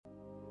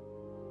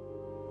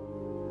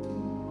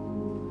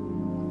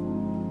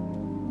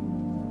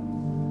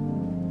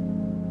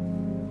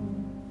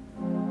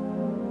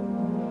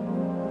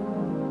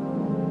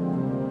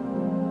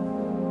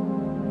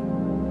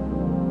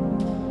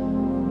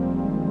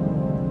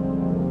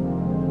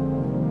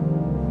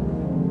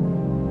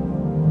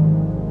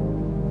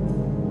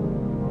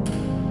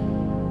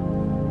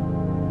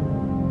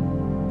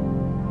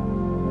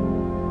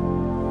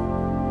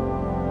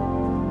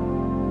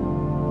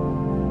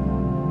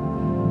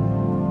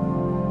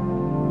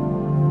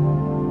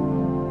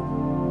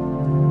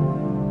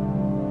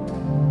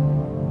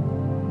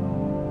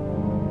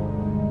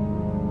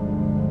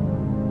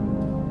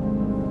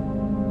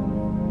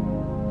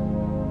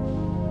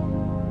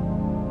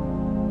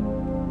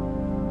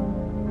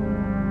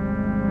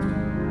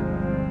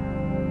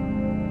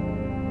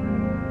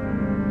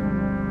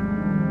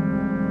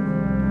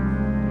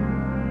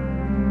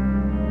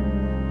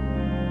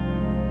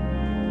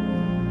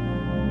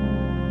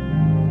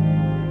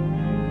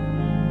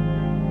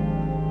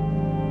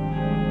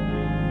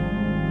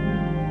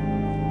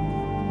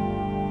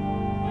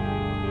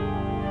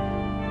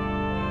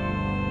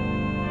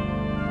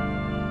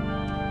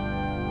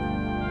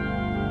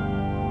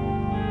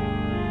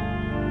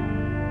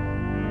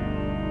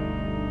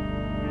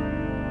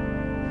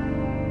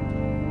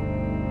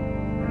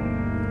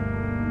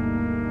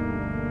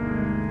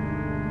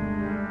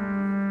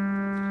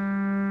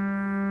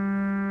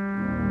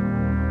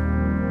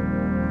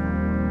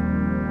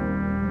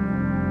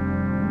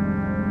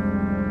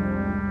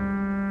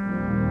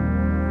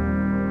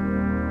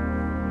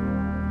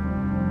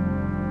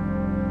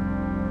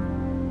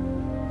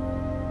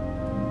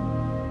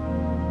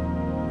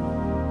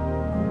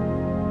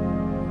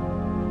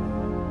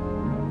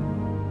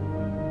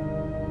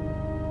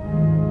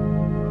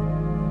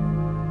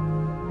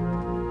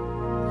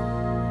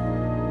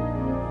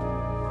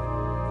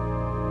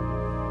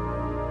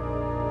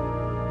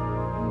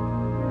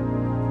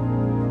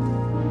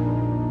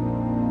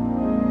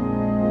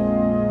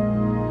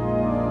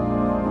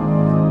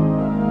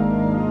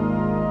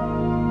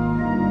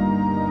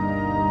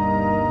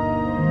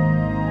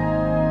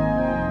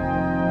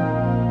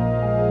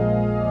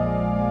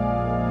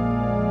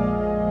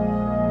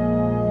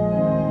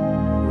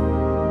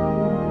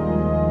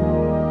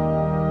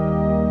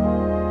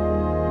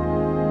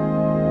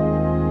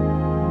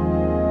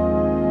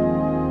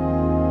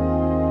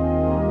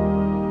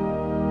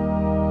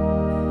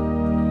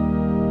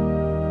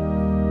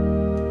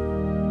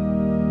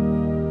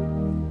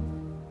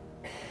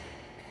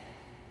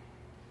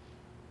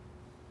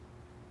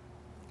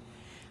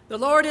The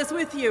Lord is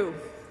with you.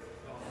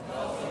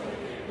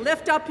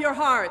 Lift up your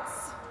hearts.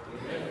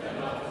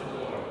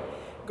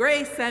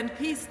 Grace and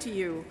peace to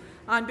you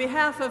on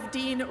behalf of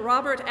Dean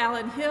Robert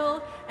Allen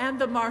Hill and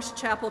the Marsh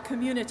Chapel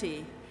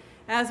community,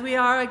 as we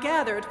are a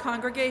gathered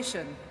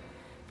congregation,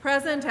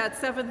 present at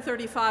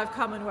 735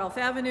 Commonwealth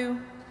Avenue,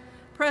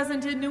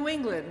 present in New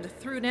England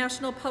through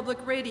National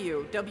Public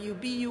Radio,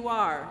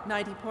 WBUR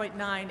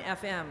 90.9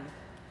 FM,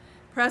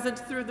 present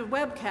through the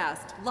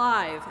webcast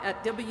live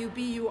at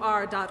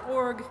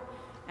wbur.org,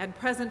 and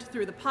present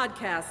through the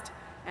podcast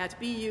at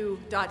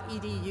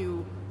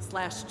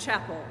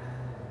bu.edu/chapel.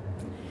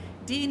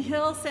 Dean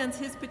Hill sends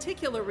his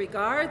particular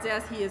regards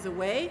as he is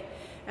away,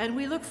 and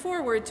we look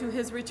forward to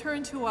his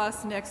return to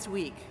us next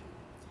week.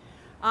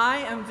 I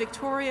am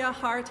Victoria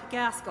Hart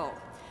Gaskell,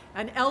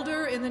 an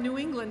elder in the New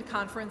England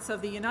Conference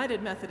of the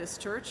United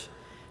Methodist Church,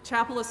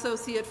 chapel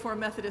associate for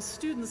Methodist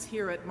students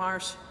here at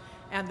Marsh,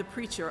 and the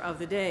preacher of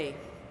the day.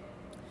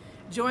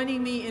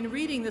 Joining me in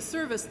reading the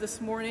service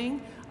this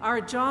morning are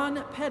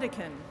John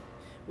Pedican,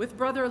 with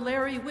Brother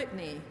Larry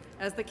Whitney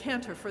as the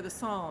cantor for the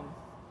psalm.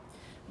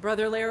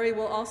 Brother Larry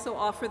will also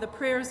offer the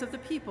prayers of the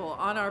people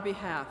on our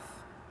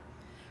behalf.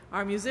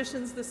 Our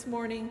musicians this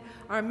morning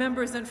are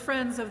members and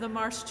friends of the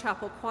Marsh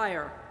Chapel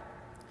Choir,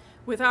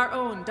 with our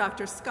own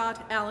Dr.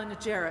 Scott Allen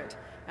Jarrett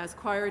as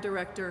choir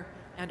director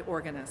and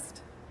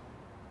organist.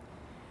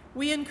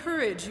 We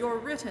encourage your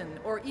written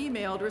or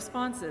emailed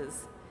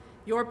responses,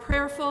 your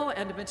prayerful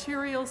and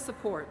material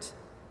support,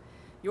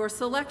 your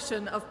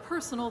selection of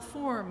personal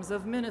forms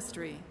of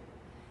ministry,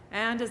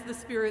 and as the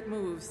Spirit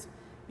moves,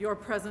 your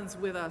presence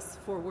with us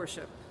for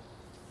worship.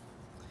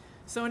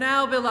 So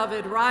now,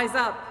 beloved, rise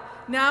up,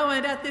 now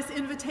and at this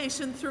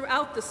invitation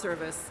throughout the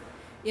service,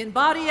 in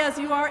body as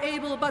you are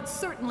able, but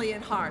certainly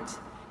in heart,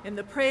 in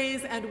the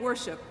praise and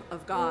worship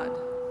of God.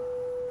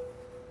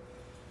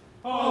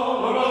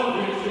 Our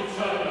unreached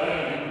shall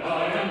end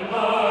by and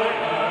by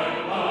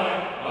and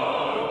by.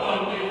 Our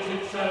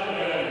unreached shall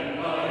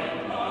end by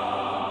and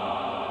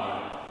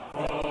by.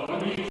 For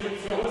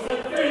unreached shows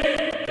that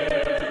faith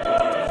their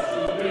courage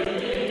to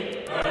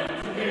believe, and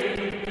to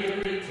him will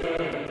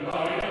return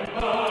by and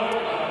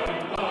by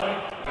and by,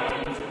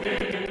 and to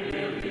him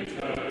will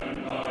return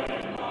by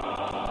and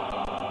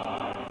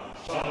by.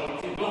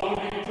 Shouting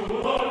glory to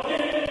our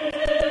King,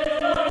 and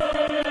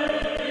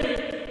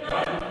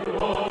to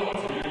all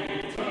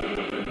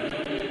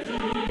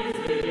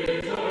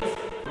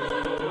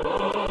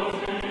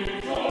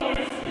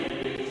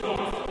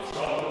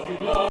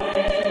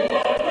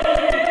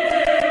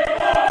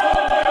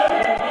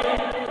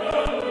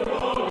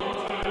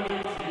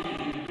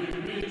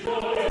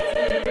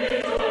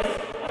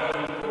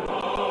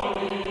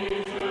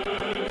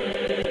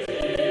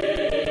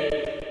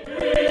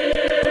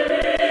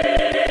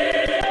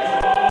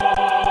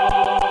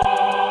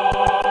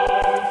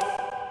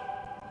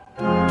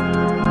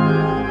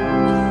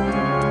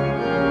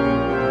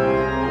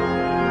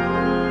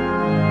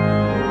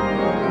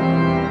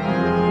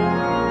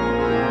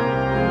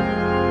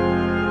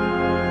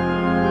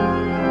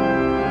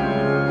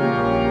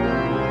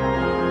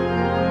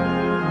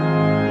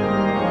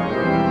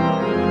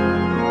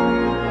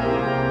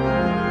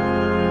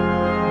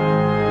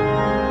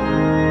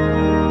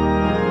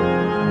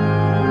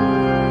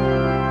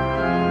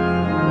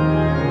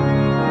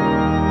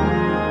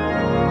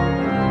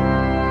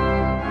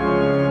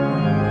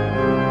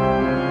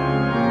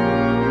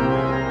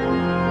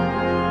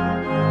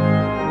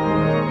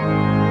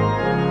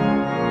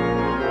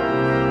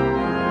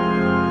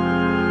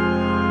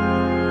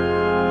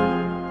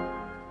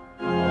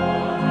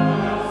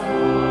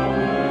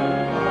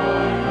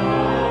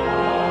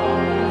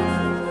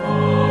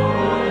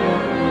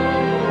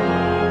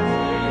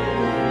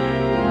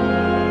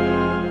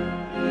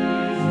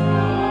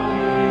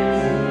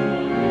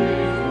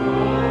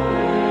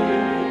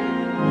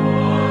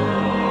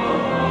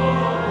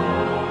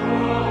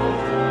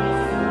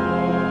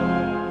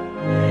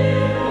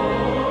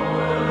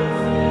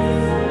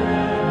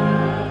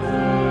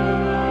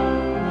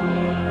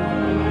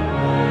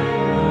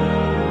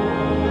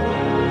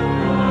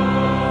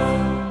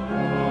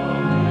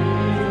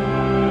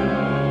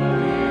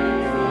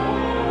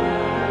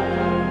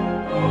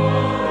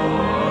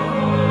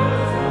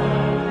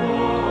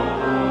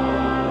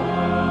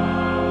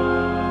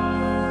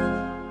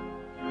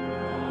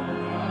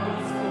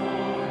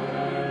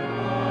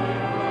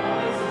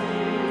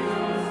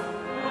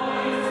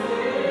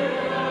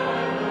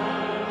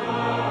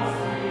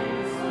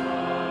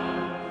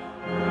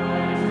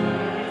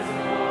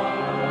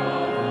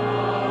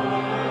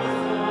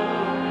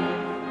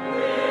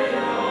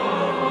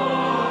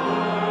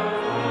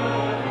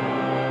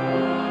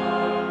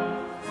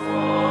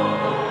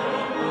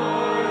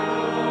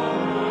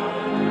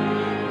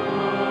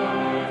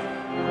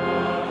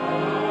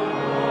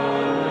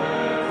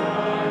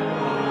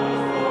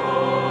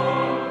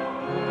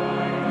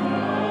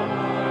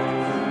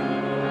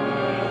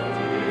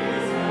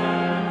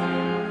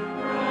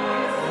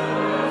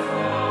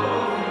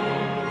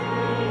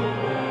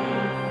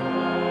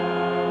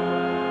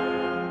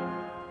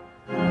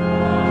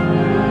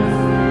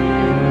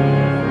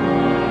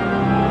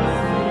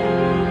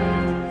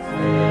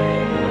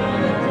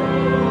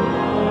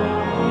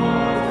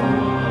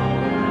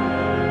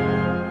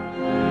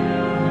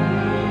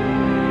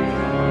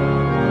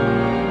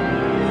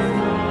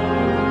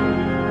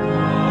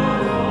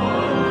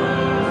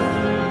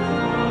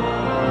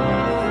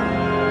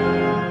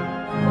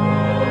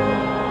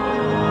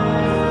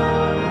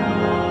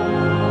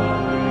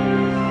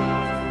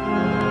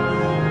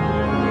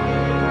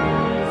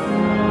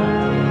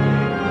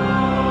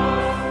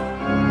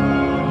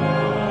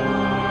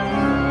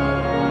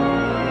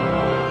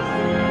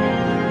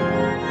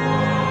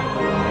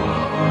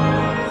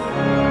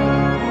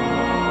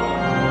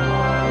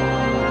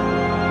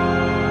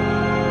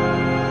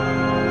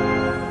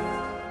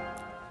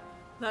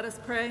Let us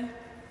pray.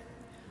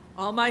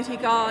 Almighty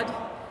God,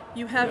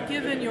 you have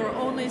given your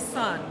only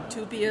Son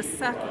to be a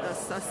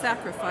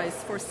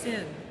sacrifice for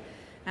sin,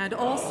 and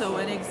also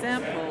an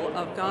example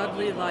of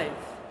godly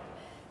life.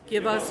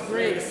 Give us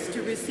grace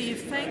to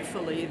receive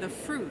thankfully the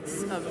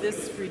fruits of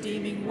this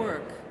redeeming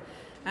work,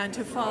 and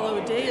to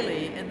follow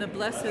daily in the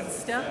blessed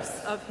steps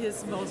of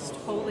his most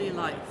holy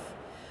life.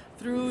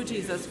 Through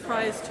Jesus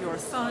Christ, your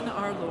Son,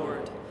 our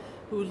Lord,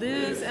 who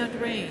lives and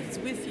reigns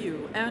with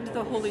you and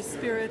the Holy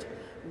Spirit,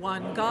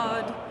 one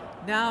God,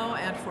 now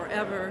and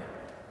forever.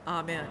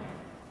 Amen.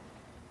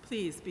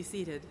 Please be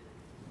seated.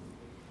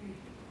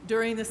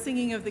 During the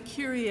singing of the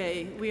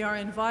Kyrie, we are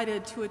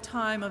invited to a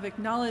time of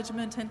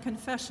acknowledgement and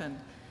confession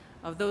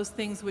of those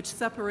things which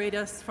separate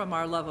us from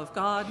our love of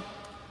God,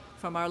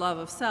 from our love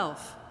of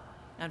self,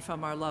 and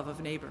from our love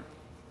of neighbor.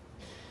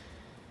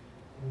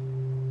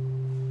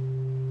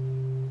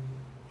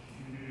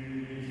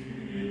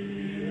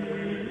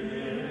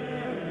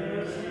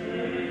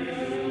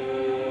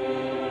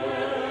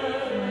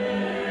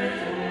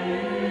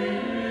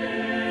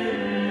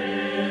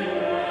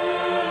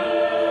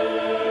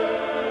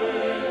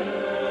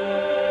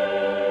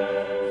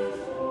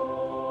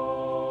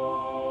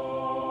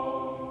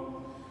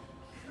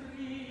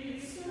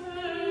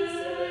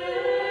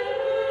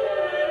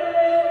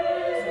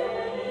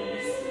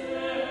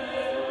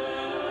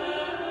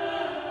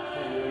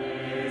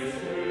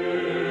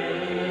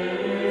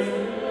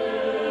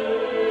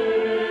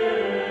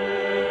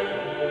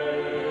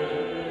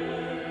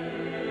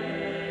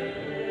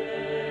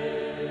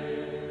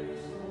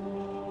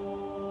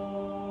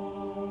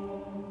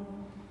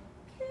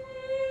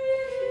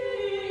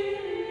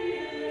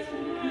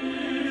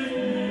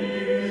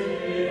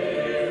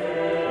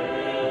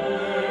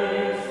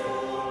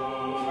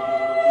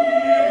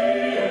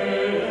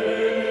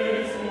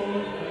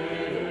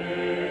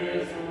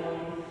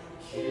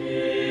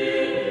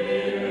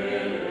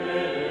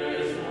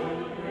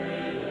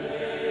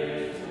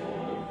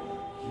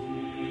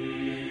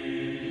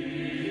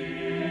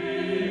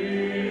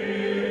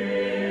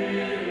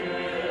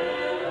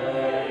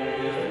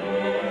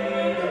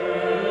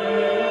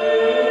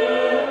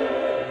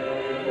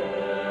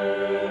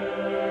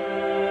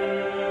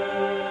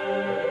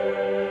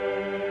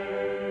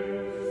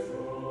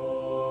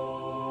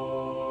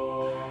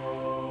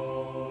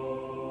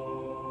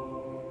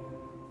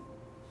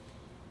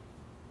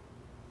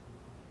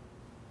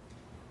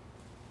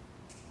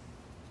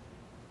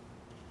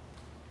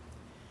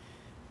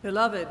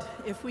 Beloved,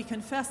 if we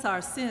confess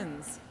our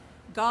sins,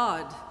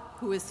 God,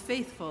 who is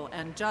faithful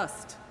and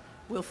just,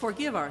 will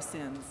forgive our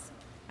sins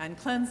and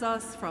cleanse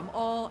us from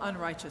all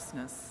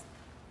unrighteousness.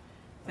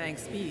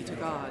 Thanks be to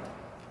God.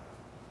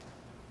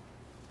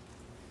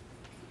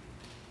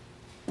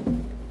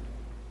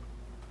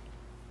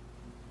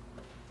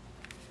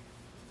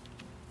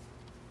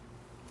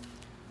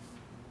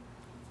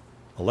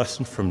 A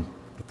lesson from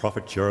the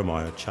prophet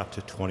Jeremiah,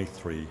 chapter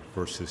 23,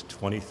 verses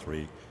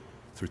 23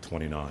 through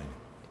 29.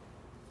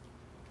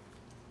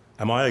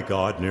 Am I a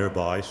God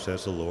nearby,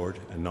 says the Lord,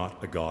 and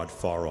not a God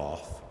far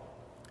off?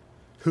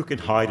 Who can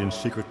hide in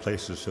secret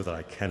places so that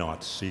I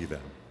cannot see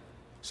them,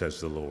 says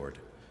the Lord.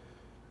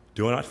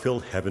 Do I not fill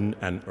heaven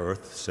and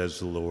earth, says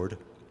the Lord?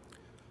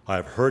 I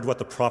have heard what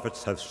the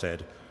prophets have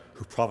said,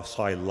 who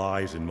prophesy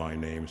lies in my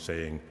name,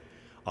 saying,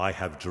 I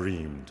have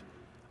dreamed,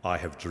 I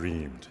have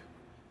dreamed.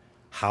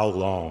 How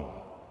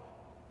long?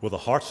 Will the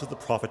hearts of the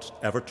prophets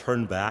ever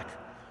turn back,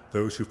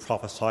 those who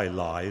prophesy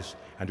lies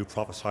and who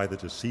prophesy the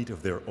deceit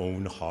of their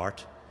own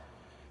heart?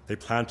 They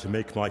plan to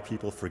make my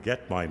people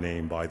forget my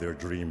name by their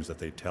dreams that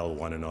they tell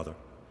one another,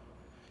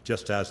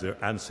 just as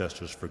their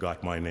ancestors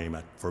forgot my name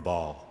for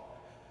Baal.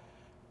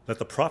 Let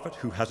the prophet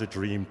who has a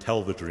dream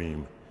tell the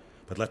dream,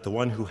 but let the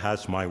one who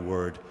has my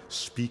word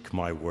speak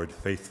my word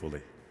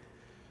faithfully.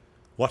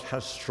 What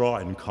has straw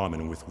in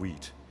common with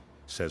wheat,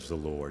 says the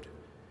Lord?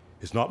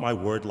 Is not my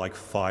word like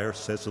fire,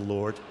 says the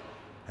Lord,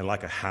 and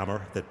like a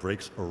hammer that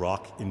breaks a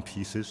rock in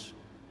pieces?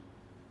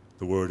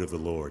 The word of the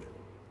Lord.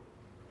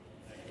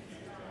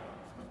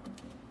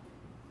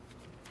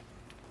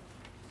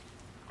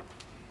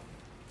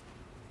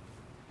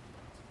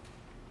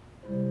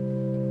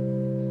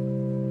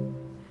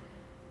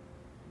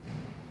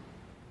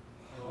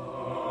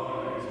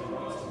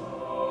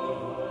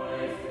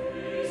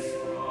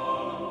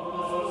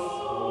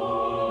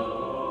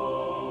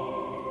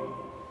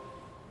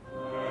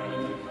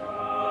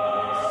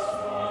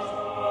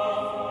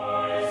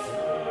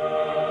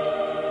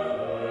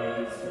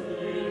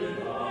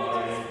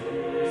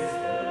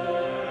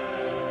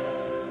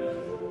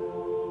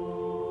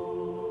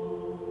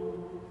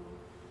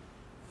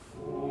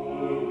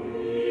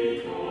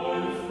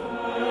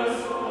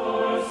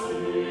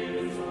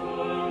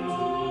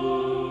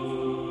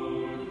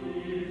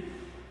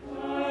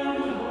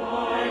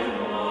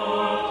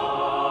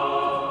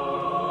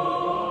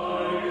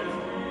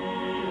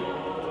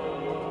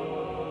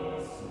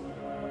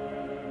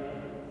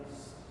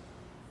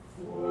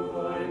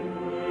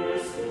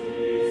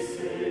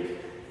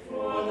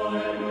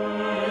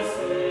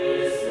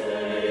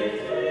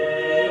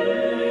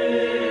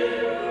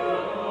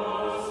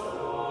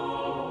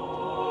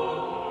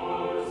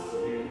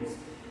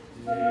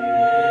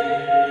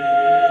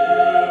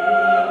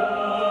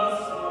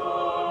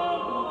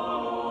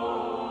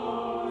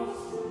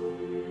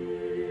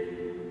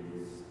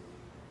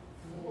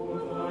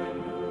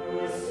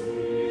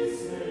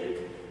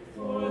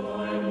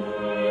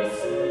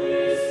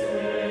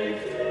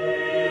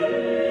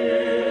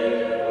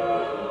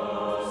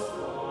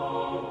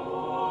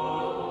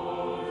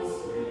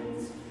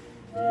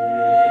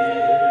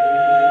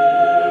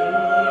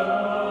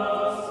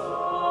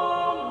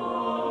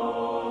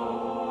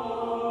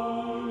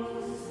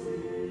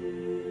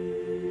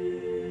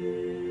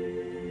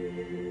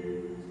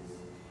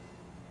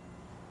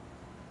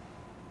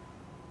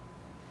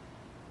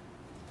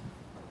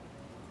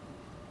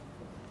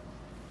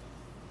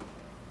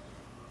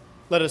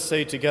 Let us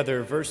say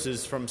together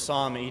verses from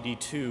Psalm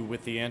 82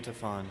 with the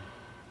antiphon.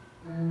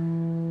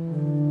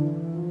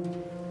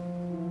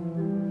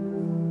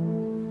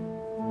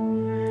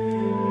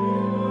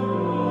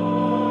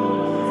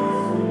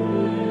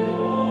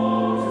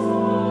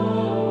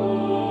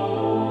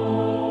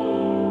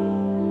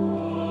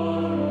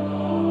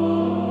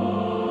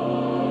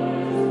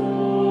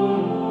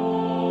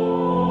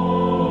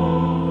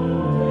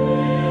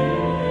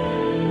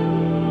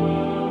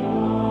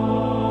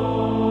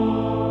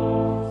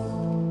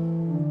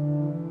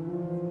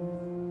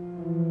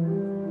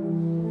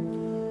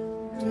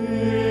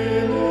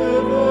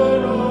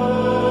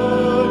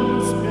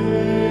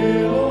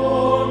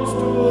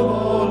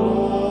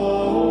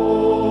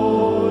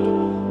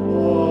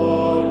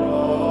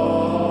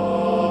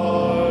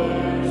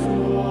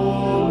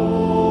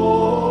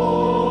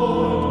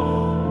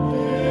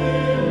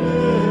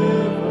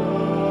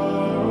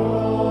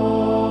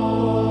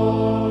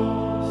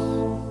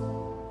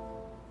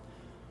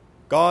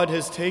 God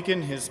has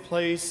taken his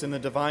place in the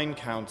divine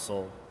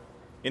council.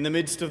 In the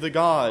midst of the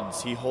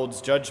gods, he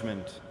holds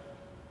judgment.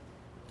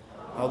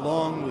 How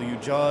long will you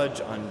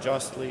judge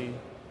unjustly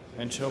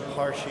and show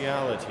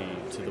partiality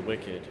to the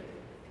wicked?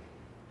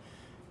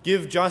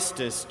 Give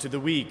justice to the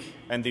weak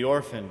and the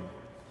orphan.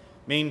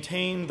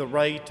 Maintain the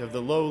right of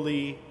the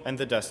lowly and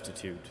the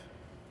destitute.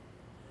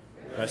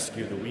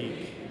 Rescue the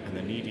weak and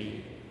the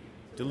needy.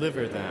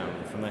 Deliver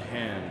them from the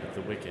hand of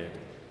the wicked.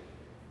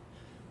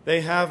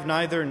 They have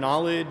neither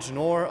knowledge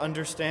nor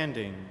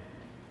understanding.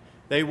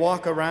 They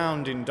walk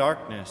around in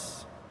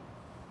darkness.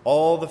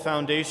 All the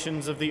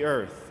foundations of the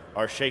earth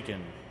are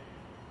shaken.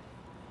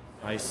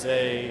 I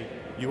say,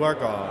 you are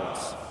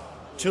God's,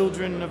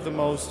 children of the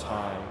Most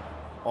High,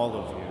 all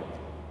of you.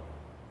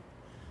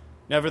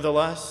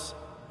 Nevertheless,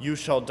 you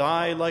shall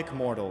die like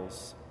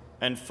mortals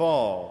and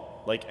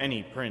fall like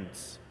any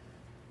prince.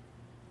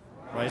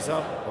 Rise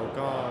up, O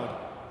God,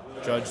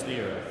 judge the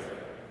earth.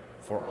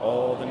 For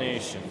all the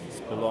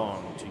nations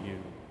belong to you.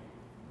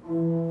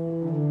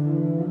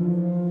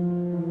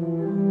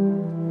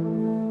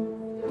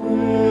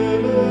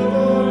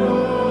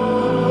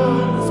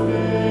 Deliverance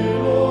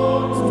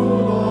belongs to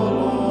the Lord.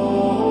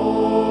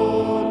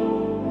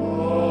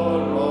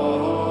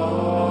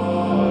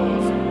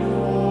 Arise, O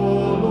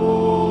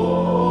Lord,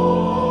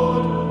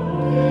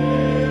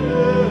 deliver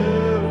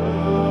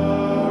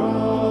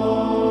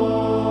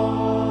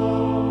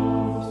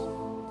us.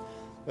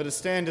 Let us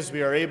stand as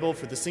we are able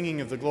for the singing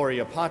of the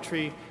Gloria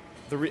Patri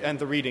and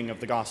the reading of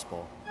the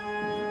Gospel.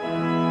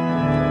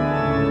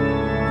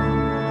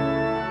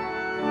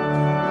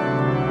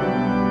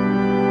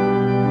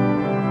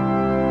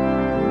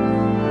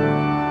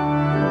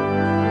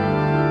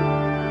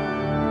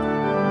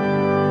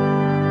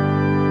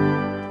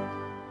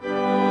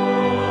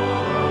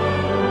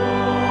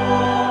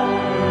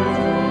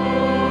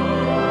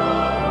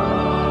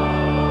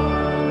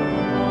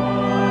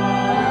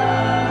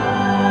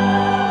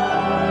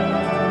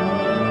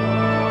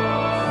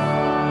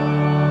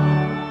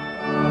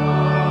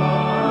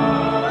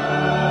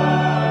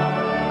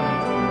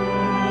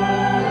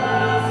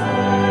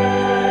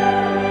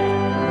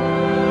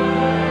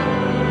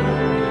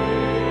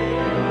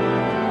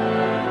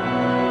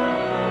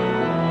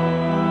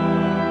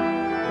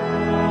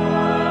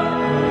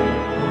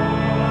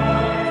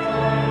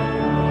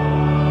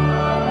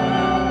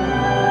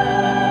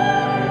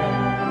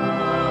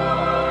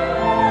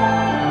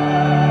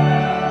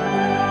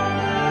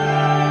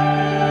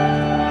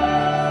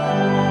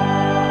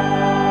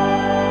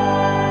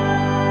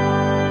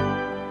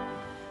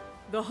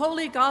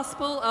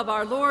 Gospel of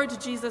our Lord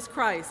Jesus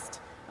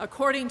Christ,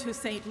 according to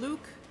St.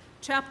 Luke,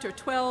 chapter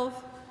 12,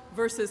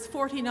 verses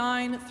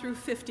 49 through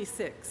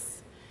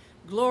 56.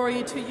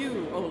 Glory to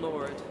you, O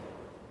Lord.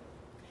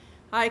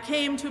 I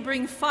came to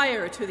bring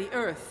fire to the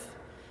earth,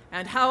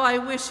 and how I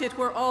wish it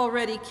were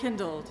already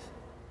kindled.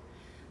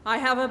 I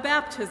have a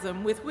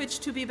baptism with which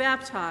to be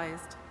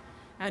baptized,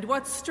 and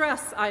what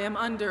stress I am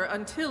under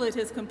until it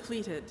is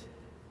completed.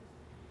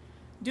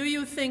 Do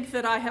you think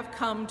that I have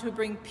come to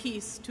bring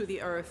peace to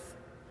the earth?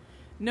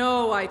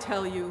 No, I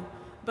tell you,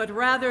 but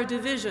rather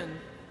division.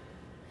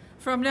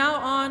 From now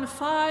on,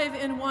 5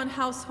 in one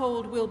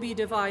household will be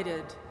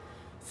divided,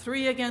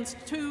 3 against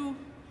 2,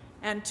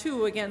 and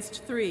 2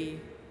 against 3.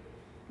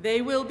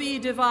 They will be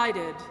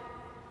divided,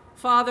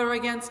 father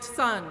against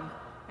son,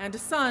 and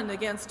son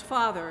against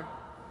father,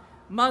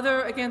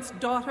 mother against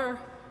daughter,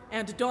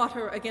 and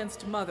daughter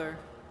against mother,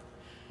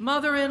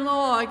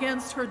 mother-in-law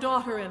against her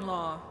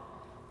daughter-in-law,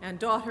 and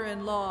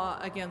daughter-in-law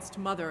against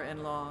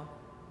mother-in-law.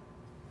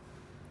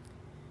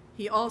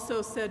 He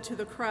also said to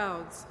the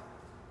crowds,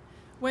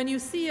 when you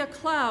see a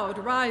cloud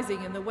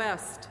rising in the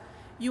west,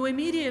 you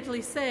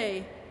immediately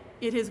say,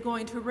 it is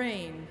going to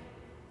rain,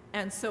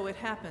 and so it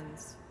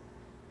happens.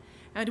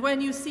 And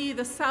when you see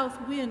the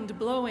south wind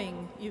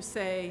blowing, you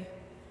say,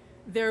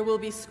 there will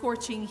be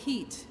scorching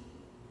heat,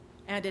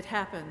 and it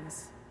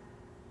happens.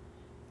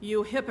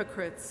 You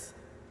hypocrites,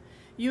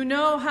 you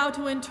know how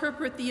to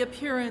interpret the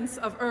appearance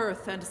of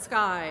earth and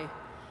sky,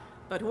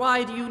 But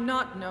why do you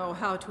not know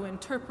how to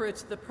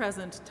interpret the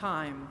present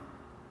time?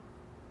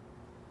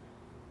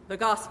 The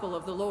Gospel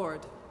of the Lord.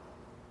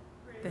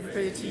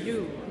 Praise to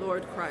you,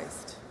 Lord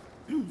Christ.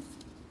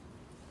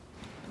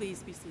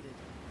 Please be seated.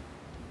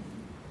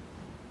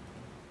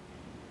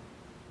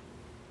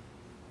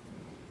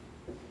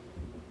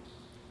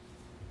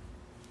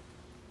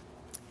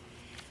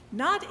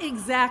 Not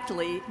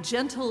exactly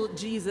gentle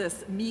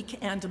Jesus, meek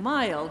and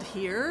mild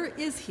here,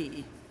 is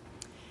he?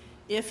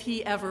 If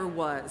he ever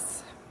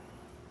was.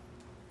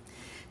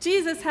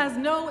 Jesus has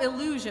no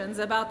illusions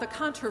about the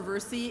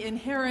controversy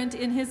inherent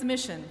in his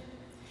mission,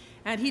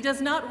 and he does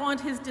not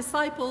want his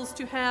disciples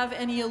to have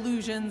any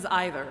illusions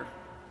either.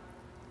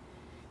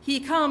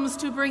 He comes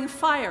to bring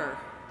fire,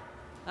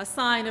 a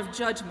sign of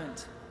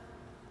judgment.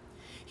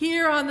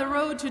 Here on the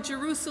road to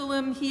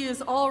Jerusalem, he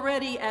is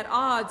already at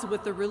odds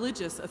with the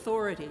religious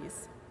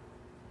authorities.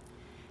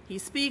 He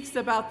speaks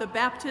about the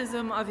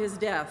baptism of his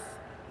death,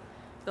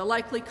 the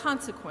likely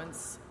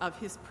consequence of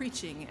his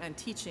preaching and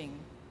teaching.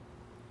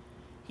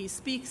 He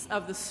speaks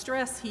of the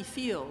stress he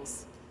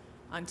feels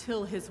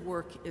until his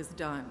work is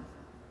done.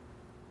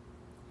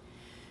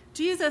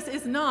 Jesus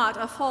is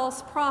not a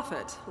false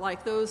prophet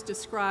like those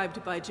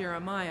described by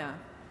Jeremiah.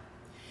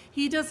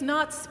 He does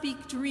not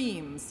speak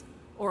dreams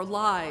or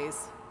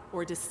lies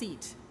or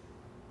deceit.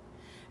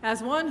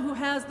 As one who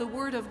has the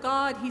word of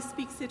God, he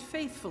speaks it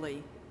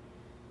faithfully,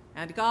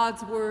 and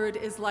God's word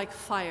is like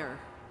fire,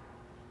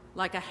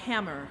 like a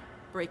hammer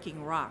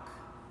breaking rock.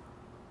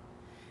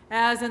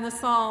 As in the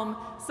psalm,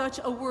 such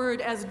a word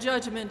as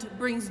judgment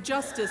brings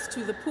justice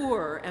to the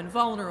poor and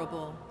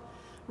vulnerable,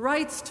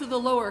 rights to the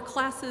lower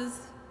classes,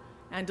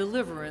 and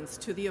deliverance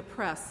to the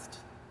oppressed.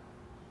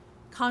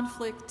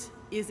 Conflict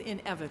is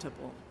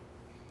inevitable.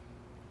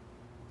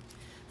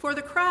 For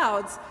the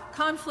crowds,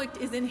 conflict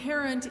is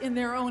inherent in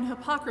their own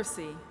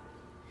hypocrisy.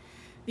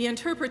 The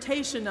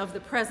interpretation of the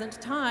present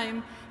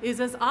time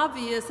is as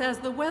obvious as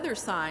the weather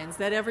signs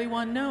that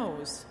everyone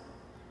knows.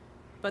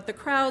 But the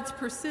crowds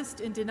persist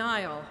in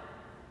denial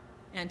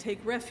and take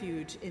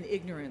refuge in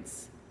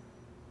ignorance.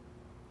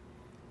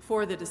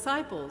 For the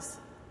disciples,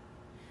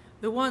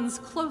 the ones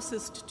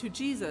closest to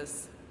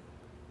Jesus,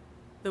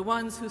 the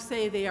ones who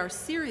say they are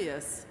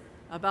serious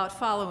about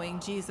following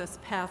Jesus'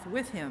 path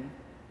with him,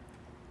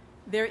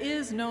 there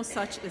is no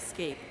such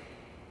escape.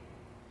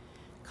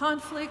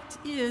 Conflict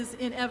is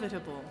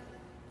inevitable,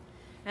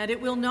 and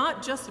it will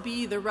not just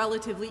be the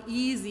relatively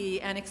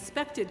easy and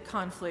expected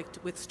conflict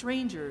with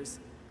strangers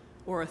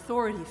or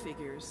authority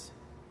figures.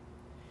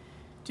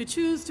 To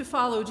choose to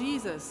follow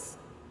Jesus,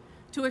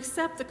 to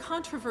accept the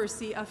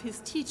controversy of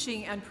his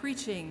teaching and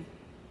preaching,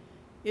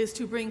 is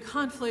to bring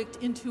conflict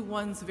into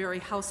one's very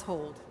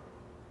household,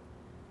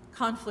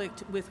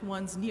 conflict with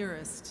one's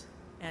nearest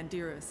and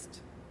dearest.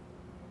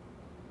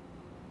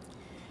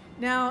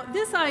 Now,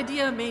 this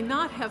idea may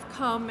not have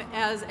come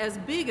as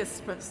big a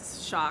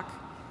shock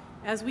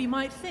as we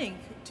might think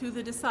to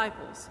the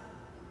disciples.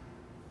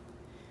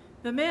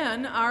 The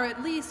men are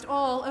at least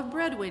all of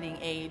breadwinning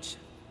age.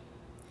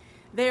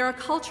 They are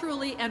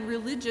culturally and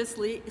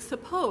religiously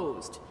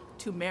supposed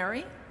to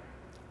marry,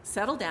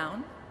 settle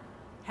down,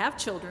 have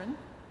children,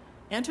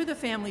 enter the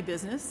family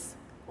business,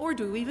 or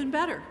do even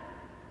better.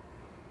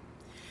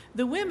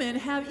 The women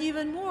have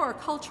even more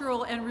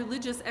cultural and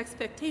religious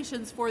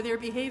expectations for their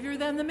behavior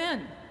than the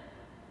men.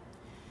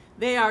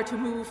 They are to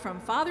move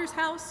from father's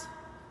house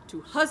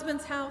to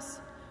husband's house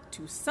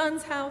to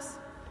son's house,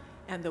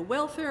 and the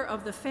welfare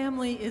of the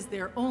family is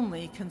their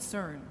only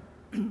concern.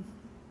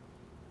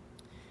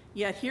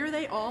 Yet here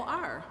they all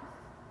are,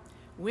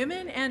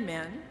 women and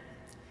men,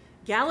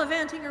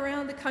 gallivanting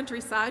around the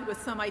countryside with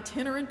some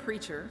itinerant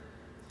preacher,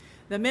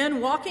 the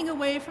men walking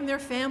away from their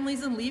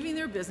families and leaving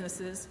their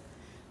businesses,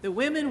 the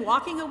women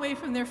walking away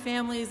from their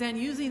families and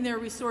using their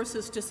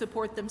resources to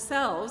support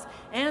themselves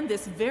and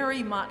this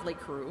very motley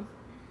crew,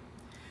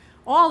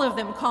 all of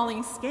them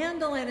calling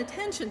scandal and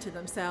attention to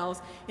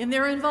themselves in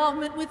their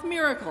involvement with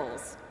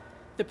miracles,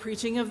 the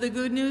preaching of the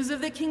good news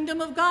of the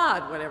kingdom of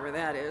God, whatever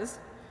that is,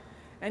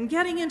 and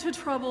getting into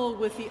trouble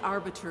with the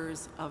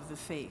arbiters of the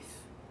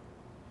faith.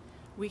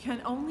 We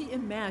can only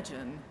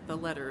imagine the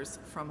letters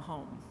from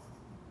home.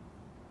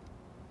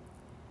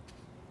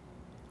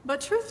 But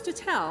truth to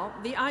tell,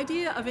 the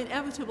idea of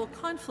inevitable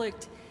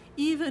conflict,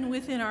 even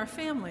within our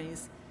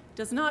families,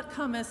 does not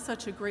come as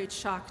such a great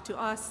shock to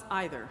us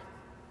either.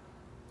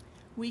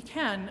 We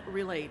can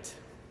relate.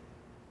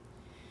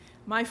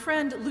 My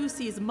friend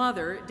Lucy's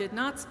mother did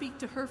not speak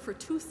to her for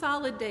 2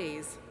 solid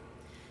days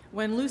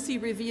when Lucy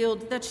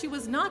revealed that she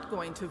was not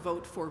going to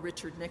vote for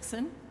Richard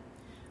Nixon,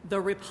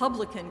 the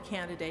Republican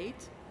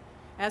candidate,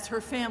 as her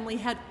family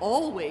had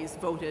always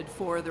voted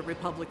for the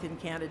Republican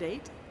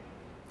candidate.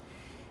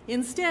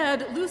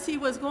 Instead, Lucy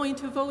was going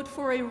to vote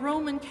for a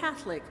Roman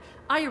Catholic,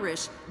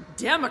 Irish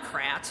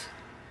Democrat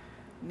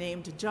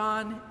named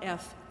John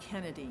F.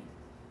 Kennedy.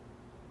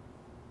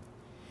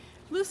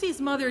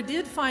 Lucy's mother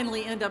did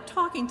finally end up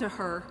talking to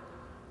her,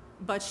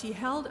 but she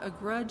held a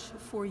grudge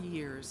for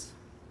years.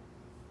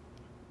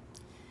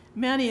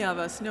 Many of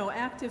us know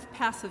active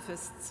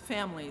pacifists'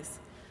 families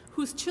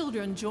whose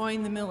children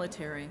join the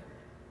military,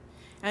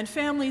 and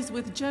families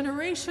with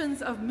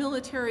generations of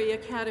military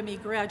academy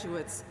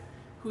graduates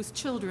whose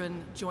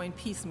children join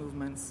peace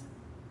movements.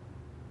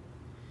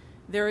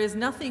 There is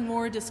nothing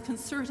more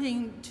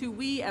disconcerting to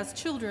we as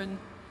children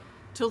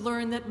to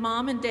learn that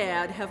mom and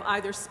dad have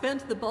either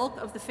spent the bulk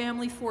of the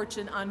family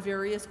fortune on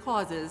various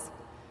causes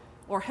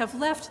or have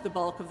left the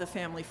bulk of the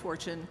family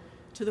fortune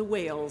to the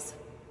whales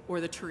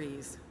or the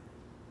trees.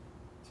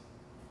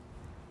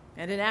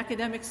 And in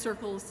academic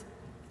circles,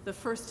 the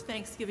first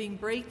Thanksgiving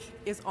break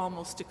is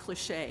almost a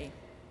cliché.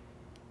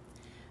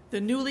 The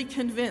newly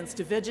convinced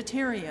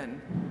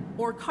vegetarian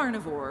or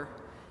carnivore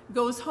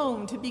goes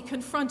home to be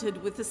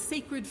confronted with the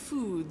sacred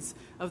foods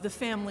of the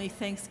family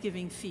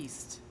Thanksgiving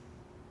feast.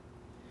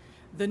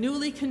 The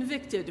newly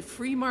convicted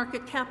free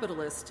market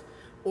capitalist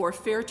or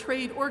fair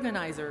trade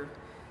organizer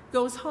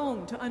goes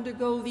home to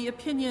undergo the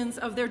opinions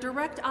of their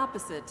direct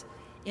opposite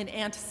in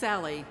Aunt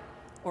Sally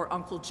or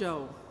Uncle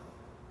Joe.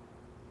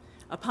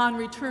 Upon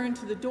return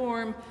to the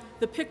dorm,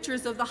 the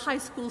pictures of the high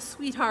school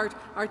sweetheart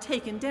are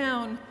taken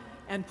down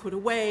and put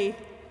away,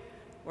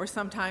 or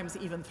sometimes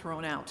even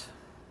thrown out.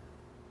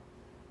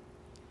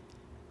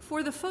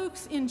 For the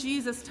folks in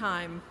Jesus'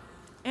 time,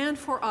 and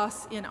for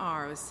us in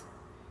ours,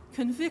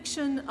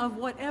 conviction of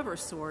whatever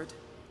sort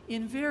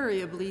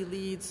invariably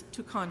leads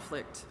to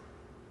conflict.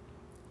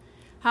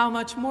 How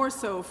much more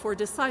so for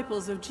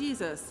disciples of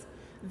Jesus,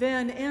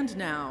 then and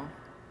now,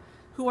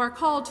 who are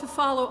called to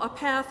follow a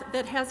path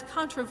that has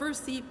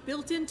controversy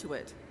built into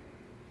it,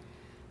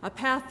 a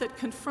path that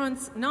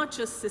confronts not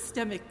just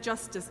systemic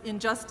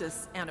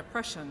injustice and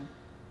oppression,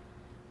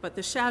 but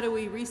the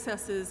shadowy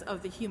recesses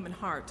of the human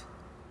heart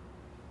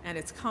and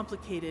its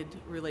complicated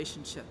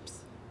relationships.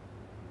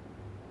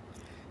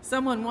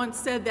 Someone once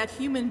said that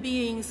human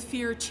beings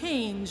fear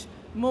change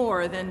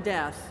more than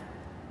death,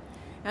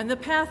 and the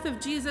path of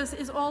Jesus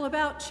is all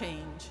about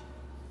change.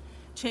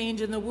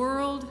 Change in the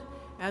world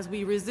as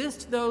we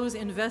resist those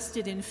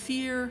invested in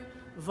fear,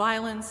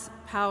 violence,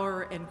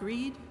 power, and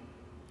greed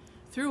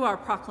through our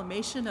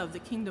proclamation of the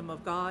kingdom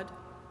of God,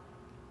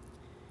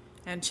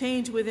 and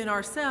change within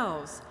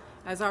ourselves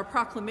as our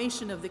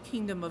proclamation of the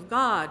kingdom of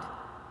God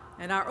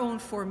and our own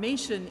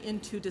formation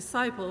into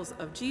disciples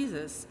of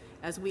Jesus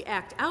as we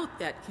act out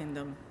that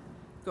kingdom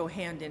go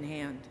hand in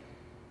hand.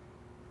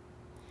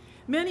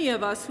 Many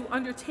of us who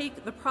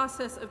undertake the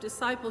process of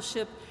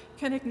discipleship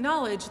can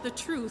acknowledge the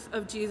truth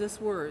of Jesus'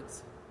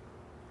 words.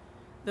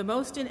 The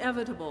most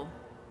inevitable,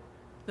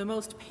 the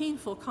most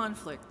painful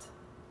conflict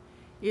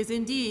is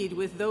indeed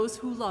with those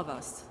who love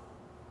us,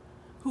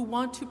 who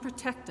want to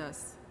protect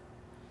us,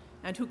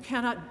 and who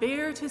cannot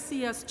bear to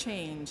see us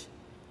change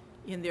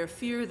in their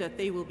fear that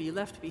they will be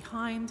left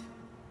behind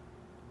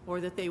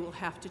or that they will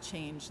have to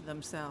change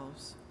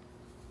themselves.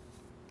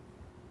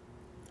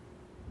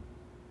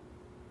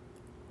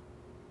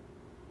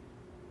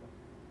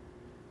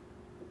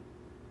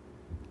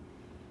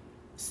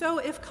 So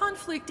if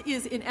conflict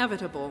is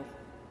inevitable,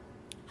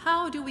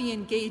 how do we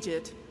engage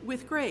it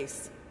with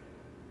grace?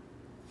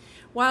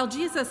 While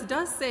Jesus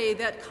does say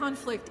that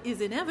conflict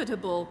is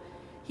inevitable,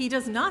 he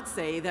does not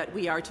say that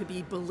we are to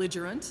be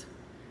belligerent,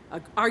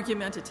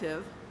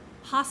 argumentative,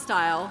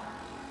 hostile,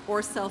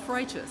 or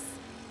self-righteous.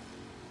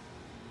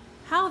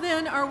 How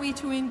then are we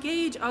to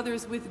engage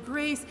others with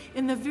grace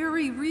in the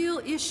very real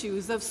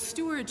issues of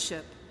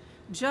stewardship,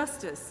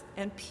 justice,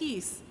 and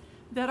peace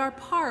that are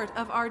part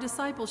of our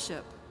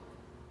discipleship?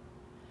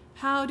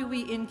 How do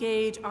we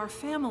engage our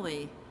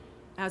family,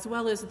 as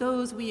well as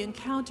those we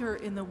encounter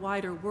in the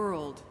wider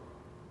world,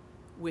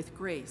 with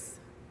grace?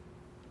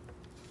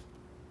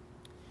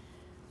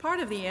 Part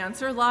of the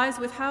answer lies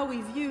with how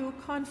we view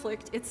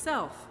conflict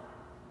itself.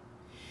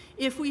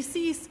 If we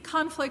see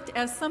conflict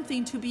as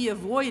something to be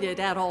avoided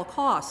at all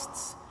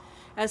costs,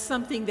 as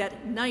something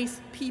that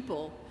nice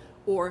people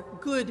or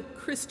good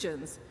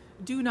Christians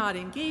do not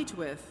engage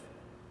with,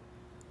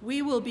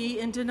 we will be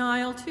in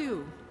denial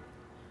too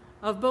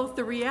of both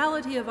the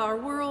reality of our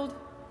world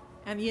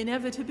and the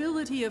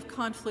inevitability of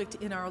conflict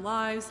in our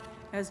lives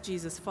as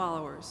Jesus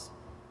followers.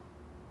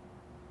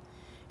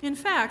 In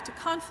fact,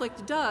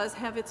 conflict does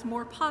have its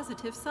more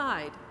positive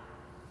side.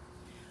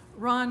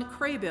 Ron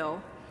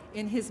Craybill,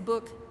 in his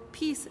book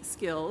Peace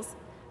Skills,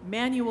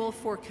 Manual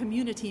for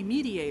Community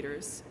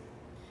Mediators,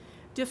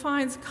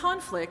 defines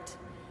conflict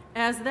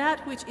as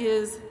that which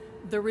is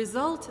the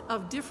result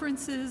of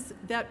differences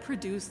that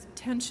produce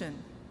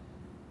tension.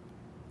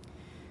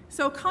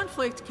 So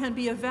conflict can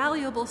be a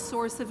valuable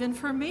source of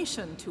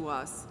information to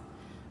us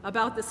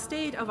about the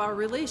state of our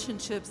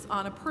relationships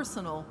on a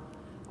personal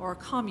or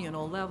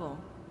communal level.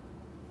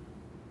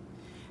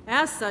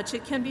 As such,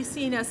 it can be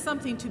seen as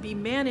something to be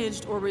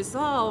managed or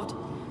resolved,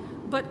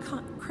 but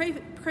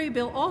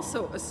Craybill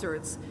also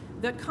asserts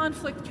that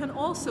conflict can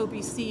also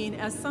be seen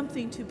as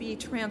something to be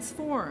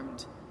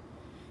transformed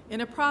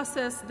in a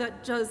process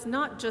that does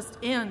not just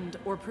end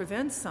or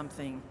prevent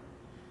something,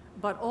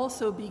 but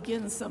also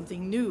begins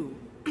something new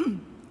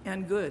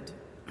and good.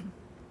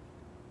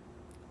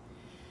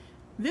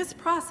 This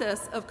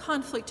process of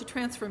conflict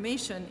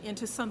transformation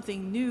into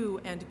something new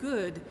and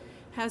good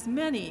has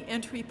many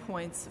entry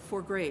points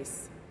for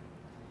grace.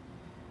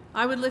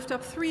 I would lift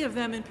up 3 of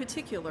them in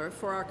particular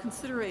for our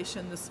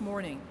consideration this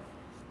morning.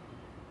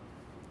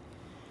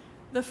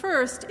 The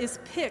first is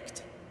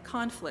picked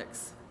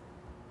conflicts.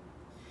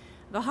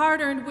 The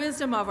hard-earned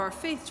wisdom of our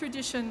faith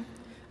tradition,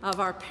 of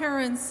our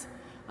parents,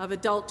 of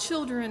adult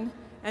children,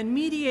 and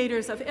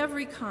mediators of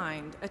every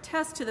kind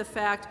attest to the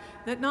fact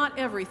that not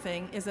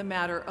everything is a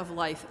matter of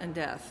life and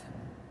death.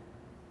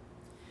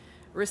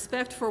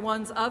 Respect for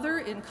one's other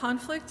in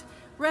conflict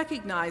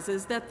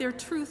recognizes that their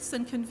truths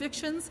and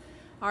convictions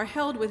are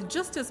held with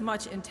just as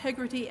much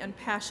integrity and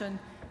passion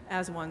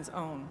as one's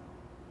own.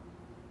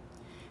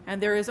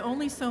 And there is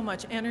only so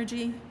much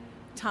energy,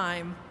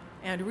 time,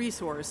 and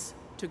resource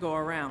to go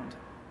around.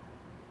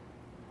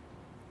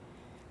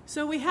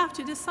 So we have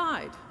to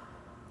decide,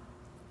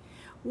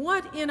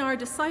 what in our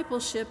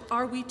discipleship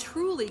are we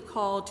truly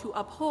called to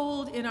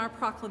uphold in our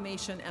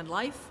proclamation and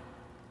life?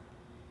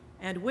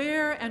 And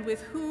where and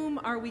with whom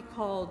are we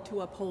called to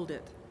uphold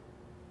it?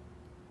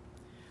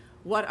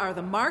 What are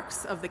the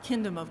marks of the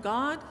kingdom of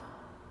God?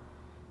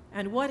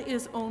 And what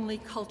is only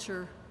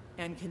culture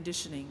and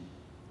conditioning?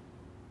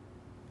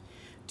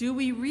 Do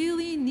we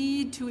really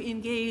need to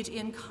engage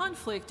in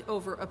conflict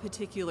over a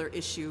particular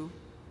issue?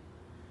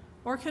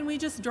 Or can we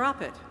just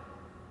drop it?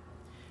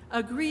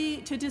 Agree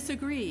to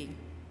disagree?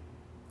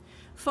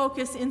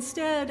 Focus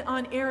instead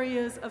on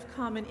areas of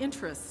common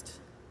interest?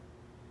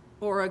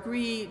 Or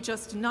agree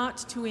just not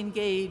to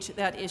engage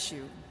that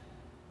issue?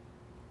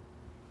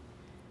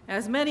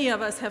 As many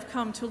of us have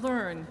come to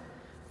learn,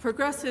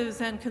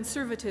 progressives and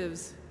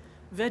conservatives,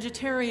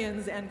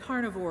 vegetarians and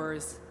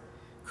carnivores,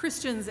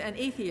 Christians and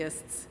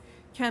atheists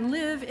can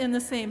live in the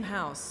same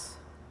house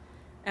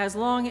as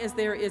long as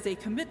there is a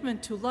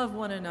commitment to love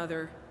one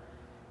another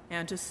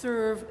and to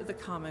serve the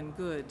common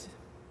good.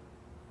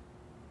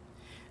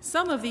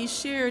 Some of these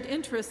shared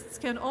interests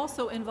can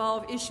also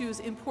involve issues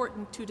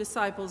important to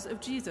disciples of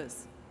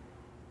Jesus.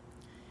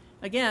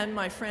 Again,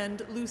 my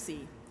friend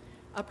Lucy,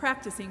 a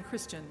practicing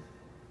Christian.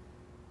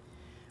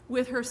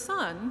 With her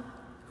son,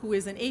 who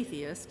is an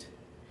atheist,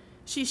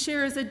 she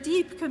shares a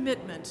deep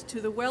commitment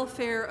to the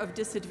welfare of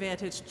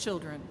disadvantaged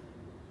children.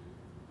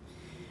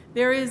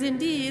 There is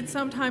indeed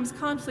sometimes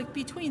conflict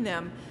between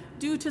them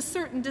due to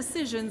certain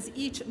decisions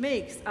each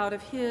makes out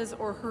of his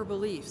or her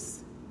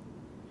beliefs.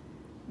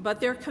 But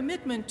their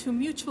commitment to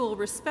mutual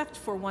respect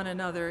for one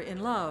another in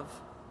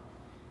love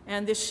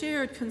and the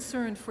shared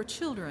concern for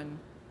children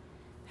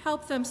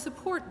help them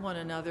support one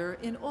another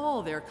in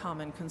all their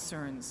common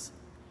concerns,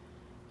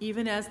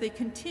 even as they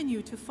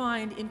continue to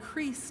find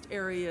increased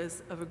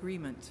areas of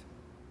agreement.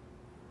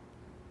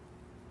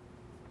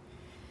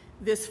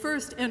 This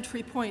first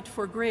entry point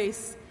for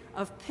grace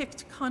of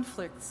picked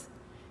conflicts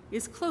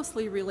is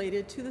closely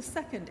related to the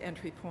second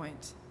entry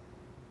point.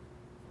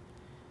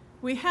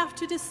 We have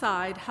to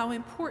decide how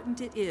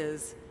important it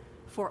is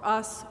for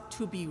us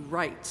to be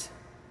right.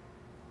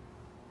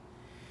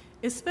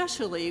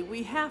 Especially,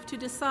 we have to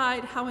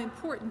decide how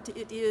important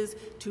it is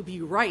to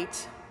be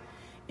right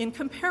in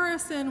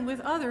comparison with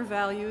other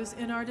values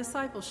in our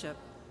discipleship.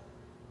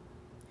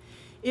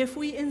 If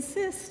we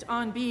insist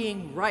on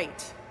being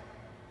right,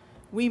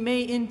 we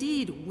may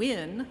indeed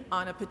win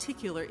on a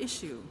particular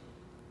issue,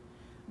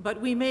 but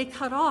we may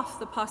cut off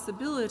the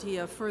possibility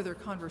of further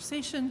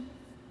conversation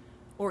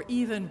or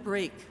even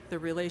break the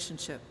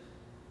relationship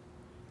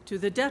to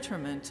the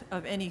detriment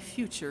of any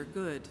future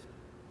good.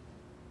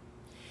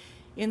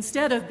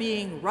 Instead of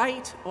being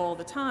right all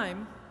the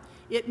time,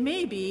 it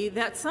may be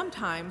that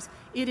sometimes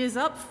it is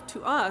up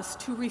to us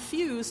to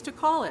refuse to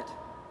call it,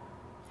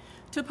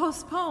 to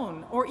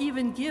postpone or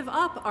even give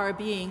up our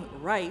being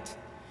right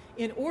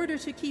in order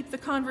to keep the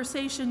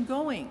conversation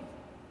going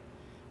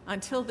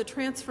until the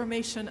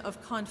transformation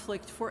of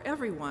conflict for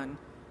everyone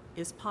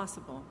is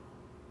possible.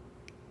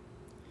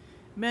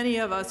 Many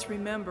of us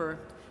remember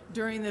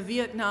during the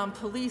Vietnam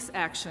police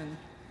action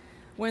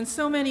when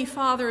so many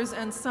fathers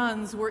and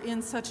sons were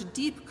in such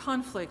deep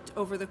conflict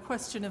over the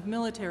question of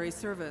military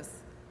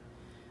service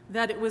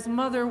that it was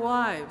mother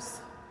wives,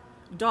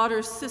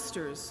 daughters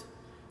sisters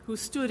who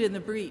stood in the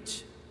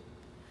breach,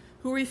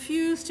 who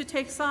refused to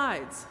take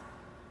sides,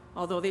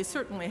 although they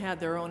certainly had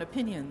their own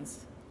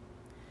opinions,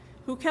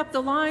 who kept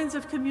the lines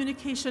of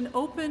communication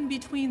open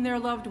between their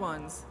loved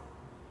ones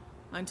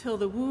until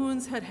the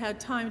wounds had had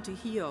time to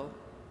heal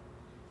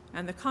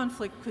and the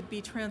conflict could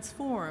be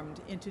transformed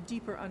into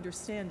deeper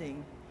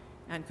understanding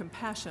and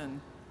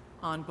compassion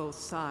on both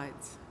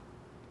sides.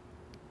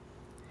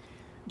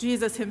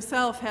 Jesus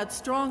himself had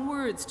strong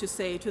words to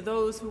say to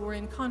those who were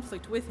in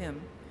conflict with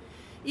him,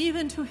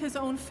 even to his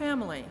own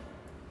family,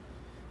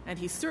 and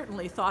he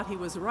certainly thought he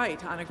was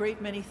right on a great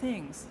many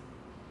things.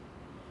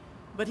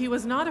 But he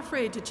was not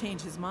afraid to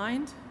change his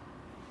mind,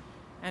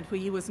 and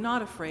he was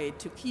not afraid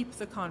to keep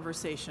the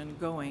conversation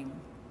going.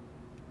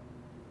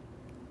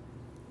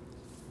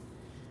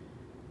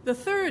 The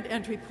third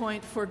entry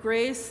point for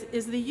grace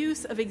is the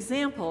use of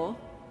example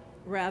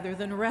rather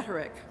than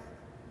rhetoric.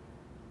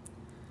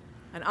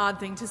 An odd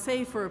thing to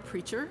say for a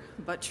preacher,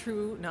 but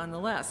true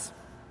nonetheless.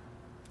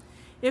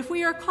 If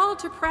we are called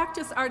to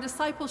practice our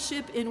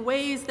discipleship in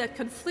ways that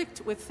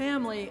conflict with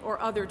family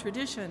or other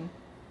tradition,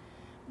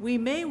 we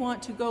may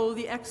want to go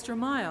the extra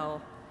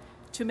mile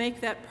to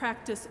make that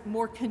practice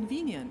more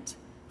convenient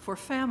for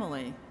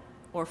family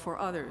or for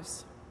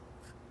others.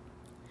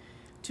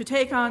 To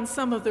take on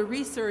some of the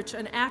research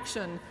and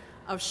action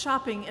of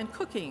shopping and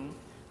cooking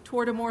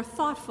toward a more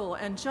thoughtful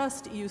and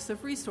just use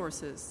of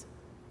resources.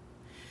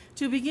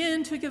 To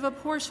begin to give a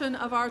portion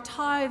of our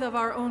tithe of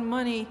our own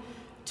money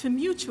to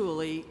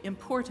mutually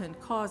important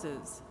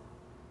causes.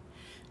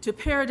 To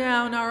pare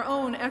down our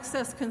own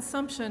excess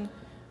consumption,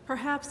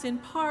 perhaps in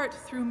part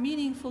through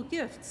meaningful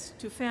gifts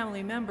to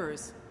family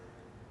members.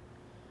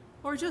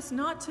 Or just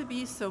not to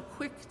be so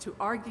quick to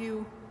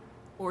argue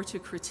or to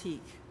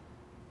critique.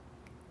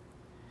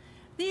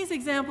 These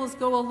examples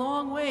go a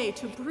long way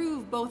to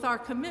prove both our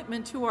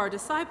commitment to our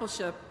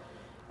discipleship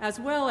as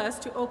well as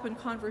to open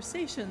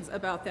conversations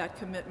about that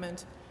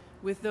commitment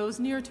with those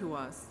near to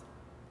us,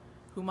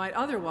 who might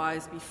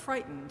otherwise be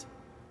frightened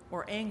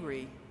or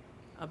angry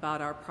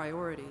about our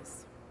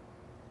priorities.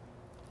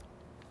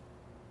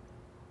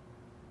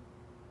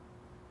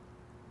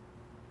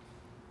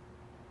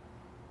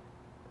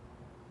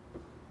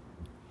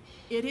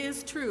 It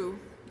is true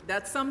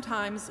that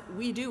sometimes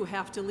we do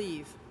have to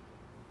leave,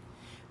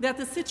 that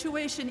the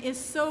situation is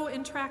so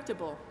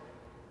intractable,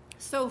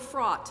 so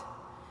fraught,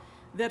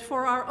 that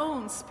for our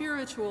own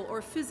spiritual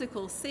or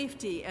physical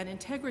safety and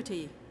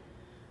integrity,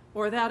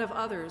 or that of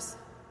others,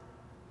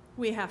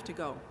 we have to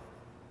go.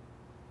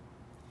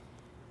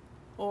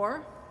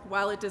 Or,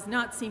 while it does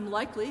not seem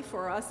likely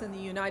for us in the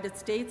United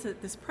States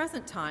at this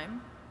present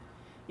time,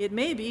 it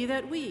may be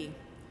that we,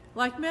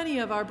 like many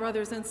of our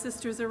brothers and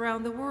sisters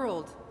around the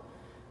world,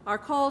 are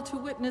called to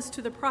witness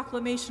to the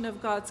proclamation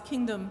of God's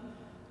kingdom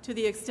to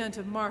the extent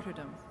of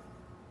martyrdom.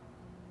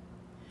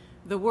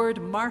 The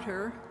word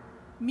martyr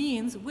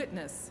means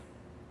witness.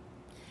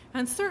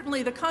 And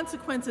certainly the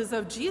consequences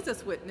of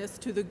Jesus' witness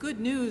to the good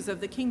news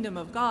of the kingdom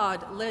of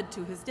God led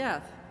to his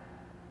death.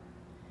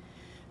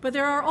 But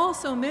there are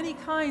also many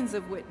kinds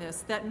of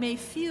witness that may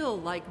feel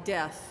like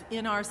death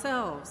in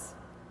ourselves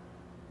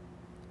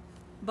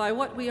by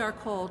what we are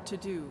called to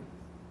do.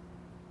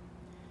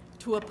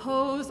 To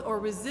oppose or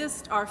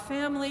resist our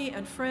family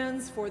and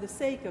friends for the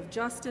sake of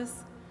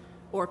justice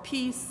or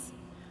peace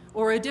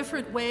or a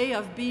different way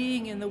of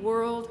being in the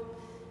world,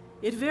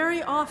 it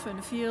very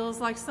often feels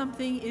like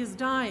something is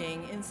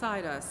dying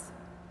inside us,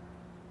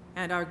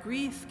 and our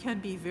grief can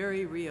be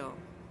very real.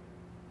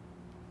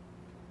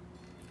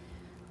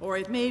 Or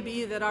it may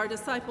be that our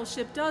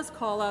discipleship does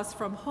call us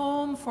from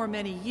home for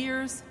many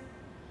years,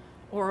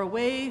 or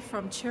away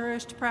from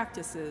cherished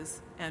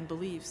practices and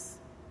beliefs.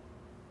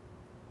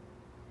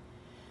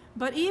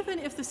 But even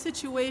if the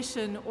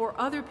situation or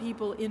other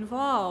people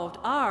involved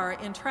are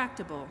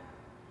intractable,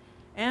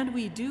 and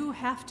we do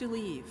have to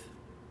leave,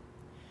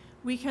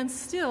 we can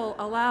still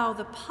allow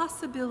the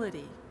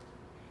possibility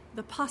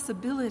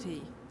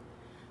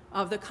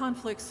of the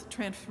conflict's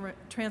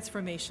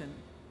transformation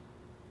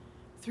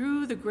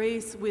through the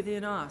grace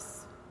within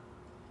us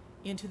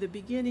into the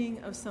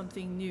beginning of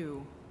something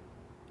new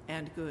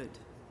and good.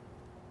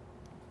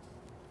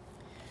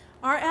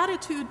 Our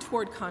attitude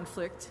toward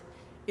conflict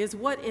is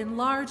what in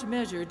large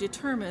measure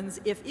determines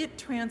if it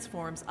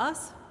transforms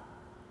us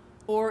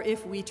or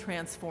if we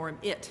transform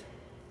it.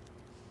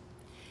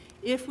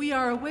 If we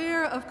are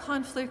aware of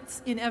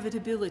conflict's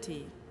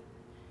inevitability,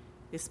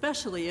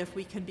 especially if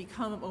we can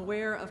become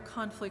aware of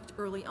conflict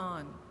early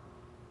on,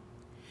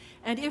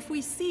 and if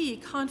we see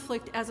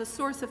conflict as a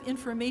source of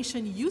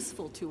information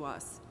useful to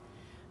us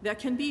that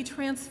can be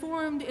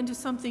transformed into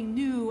something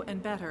new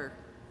and better,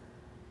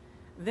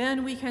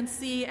 then we can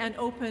see and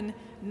open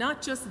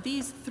not just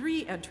these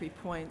 3 entry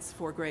points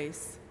for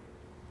grace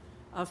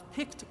of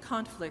picked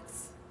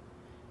conflicts,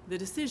 the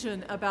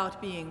decision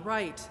about being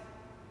right,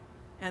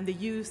 and the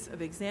use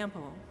of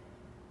example.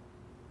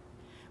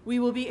 We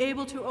will be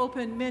able to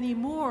open many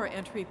more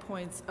entry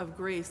points of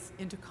grace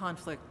into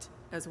conflict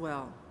as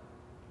well.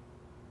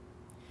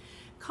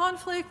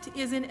 Conflict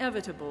is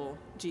inevitable,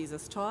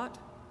 Jesus taught,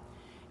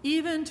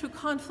 even to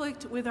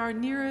conflict with our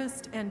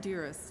nearest and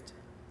dearest.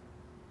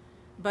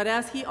 But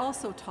as he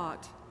also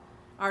taught,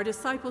 our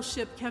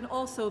discipleship can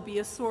also be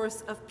a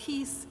source of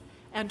peace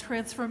and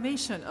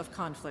transformation of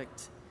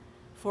conflict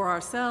for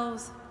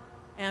ourselves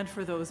and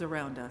for those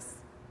around us.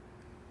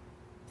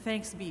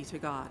 Thanks be to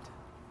God.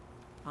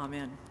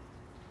 Amen.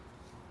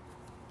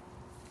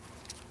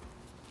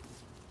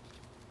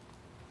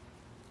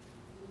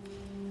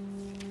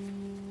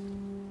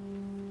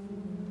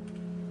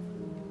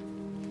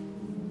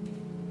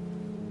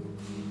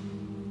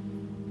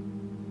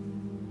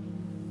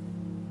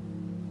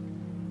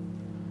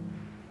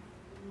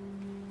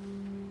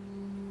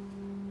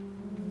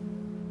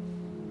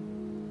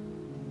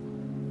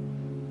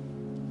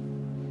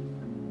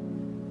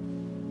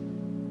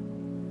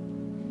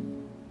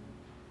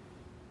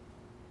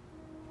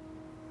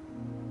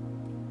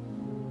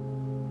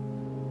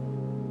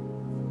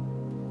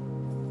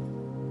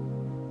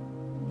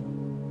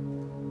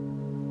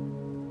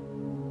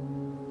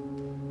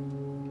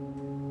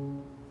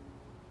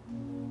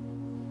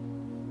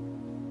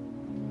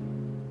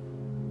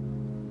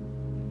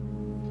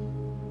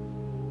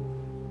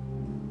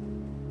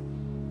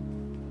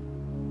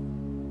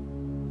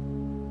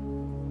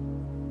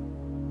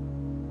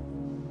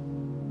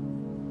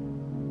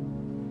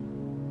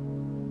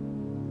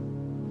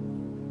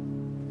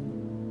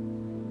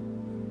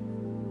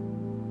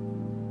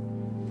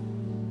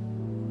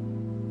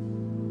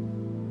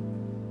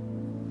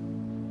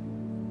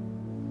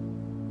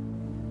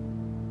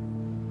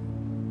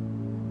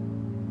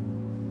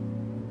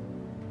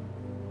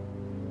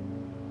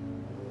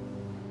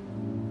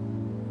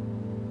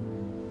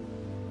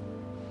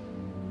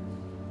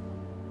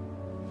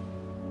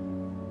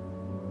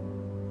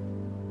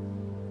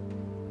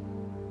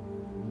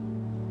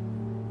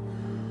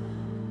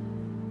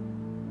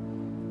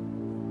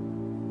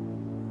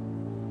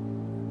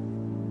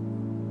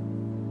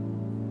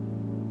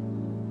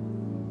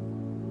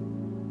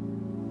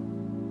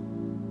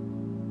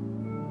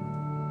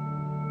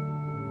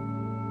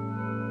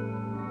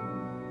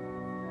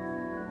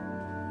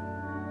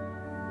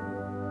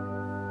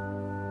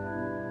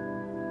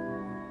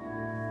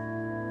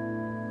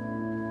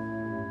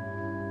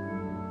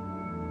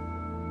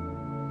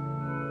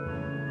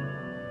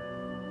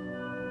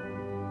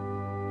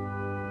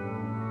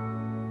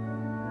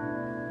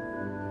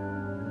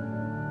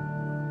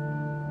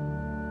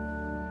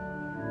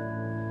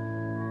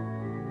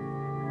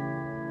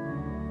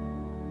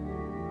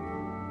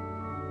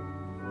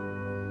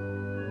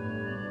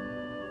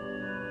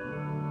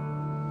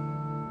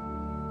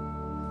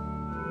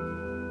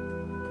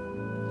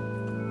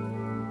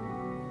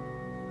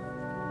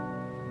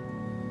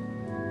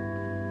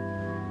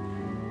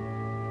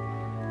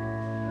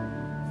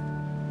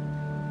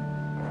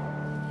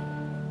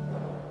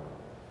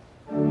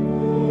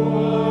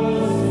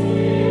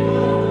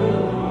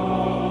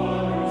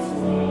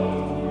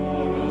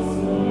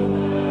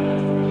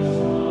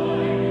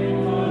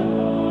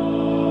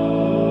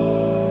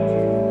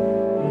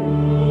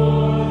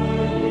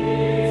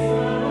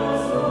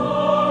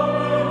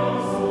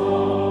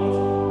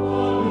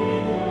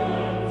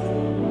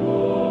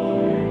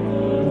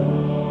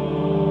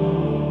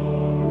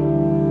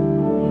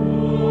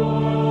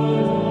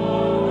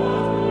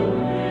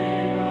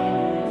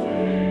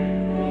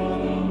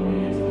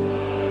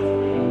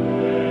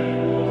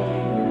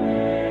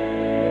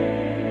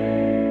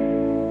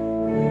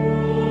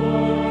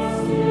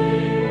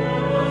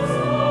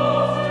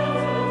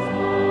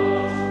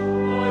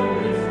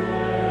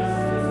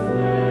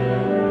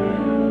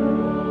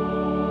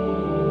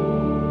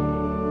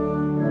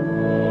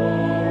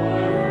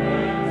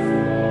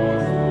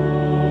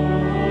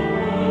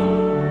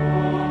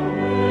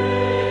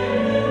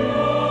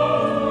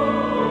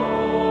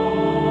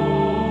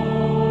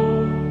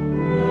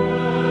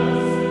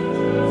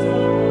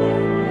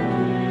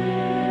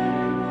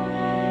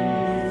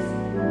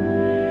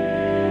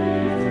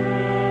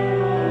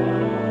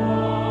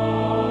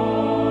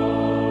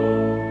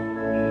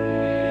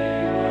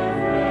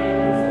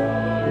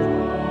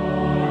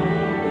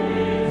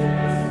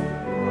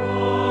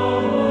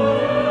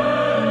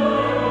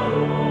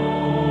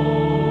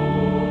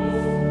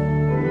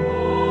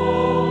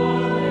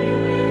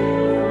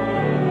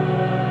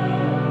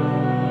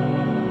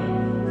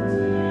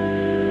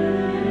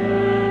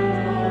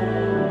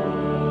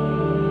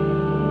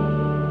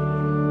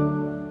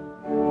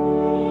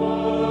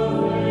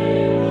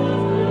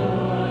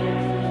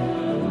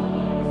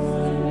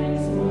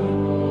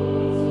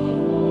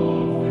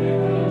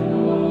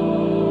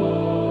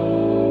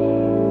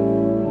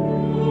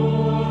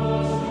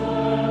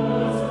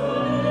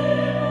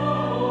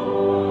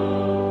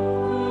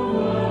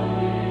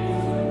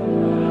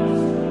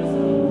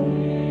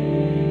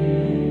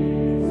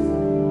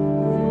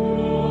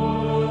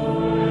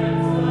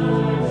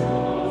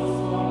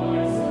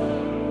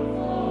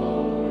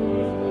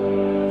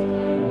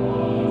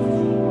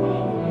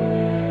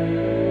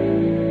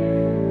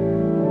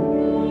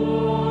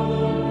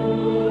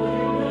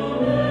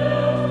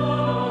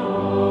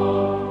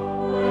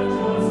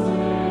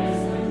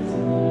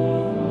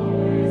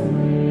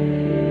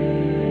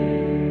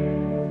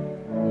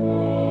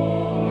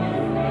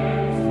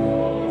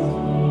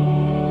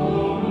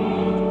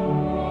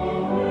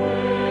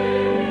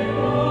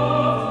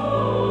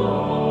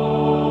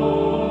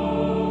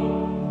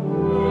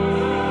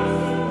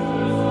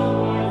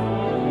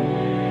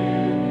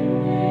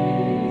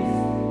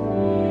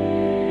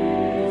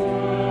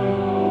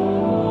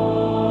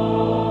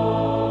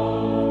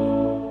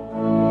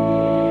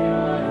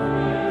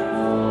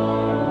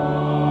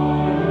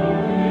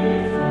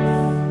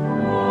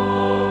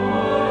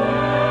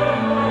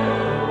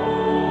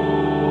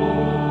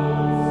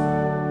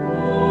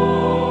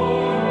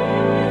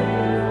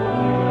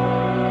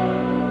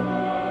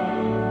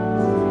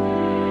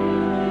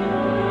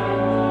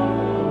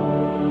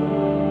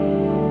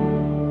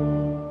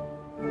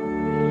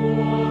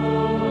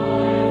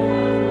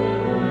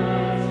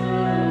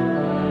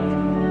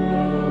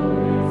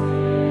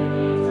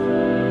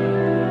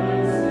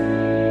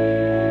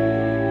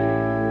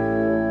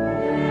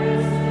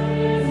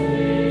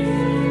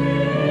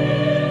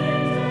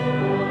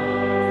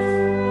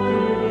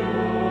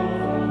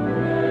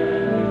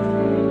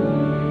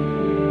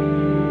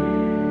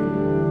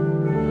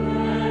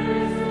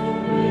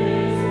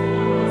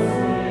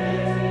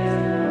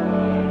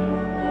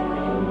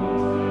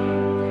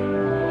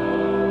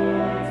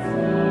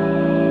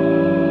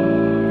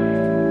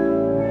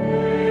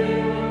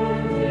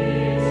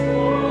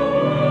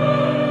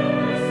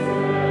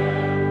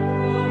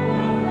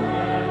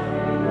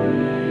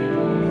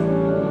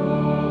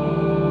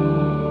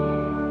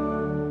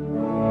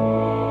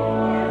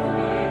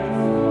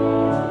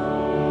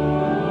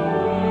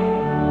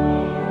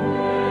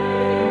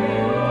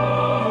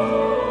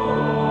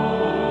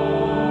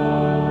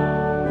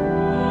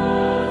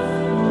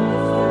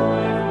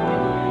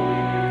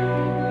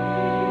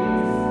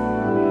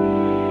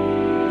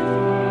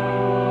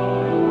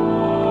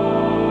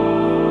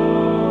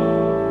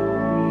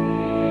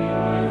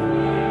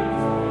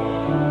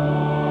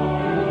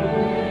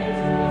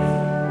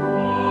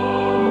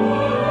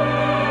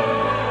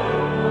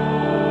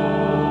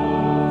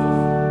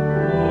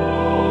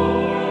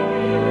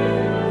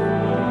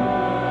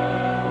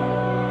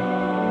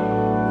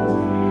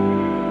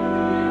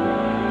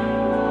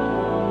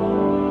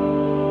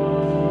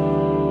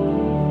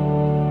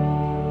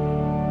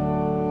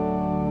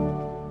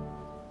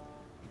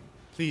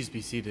 Please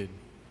be seated.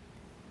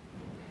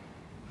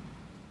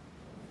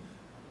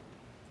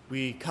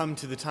 We come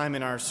to the time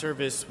in our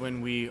service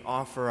when we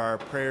offer our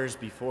prayers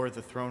before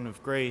the throne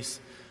of grace.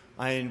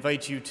 I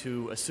invite you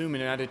to assume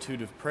an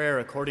attitude of prayer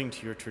according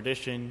to your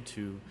tradition,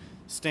 to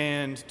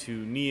stand,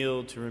 to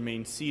kneel, to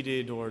remain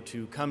seated, or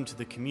to come to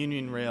the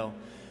communion rail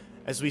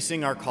as we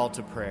sing our call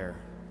to prayer,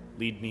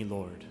 Lead Me,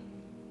 Lord.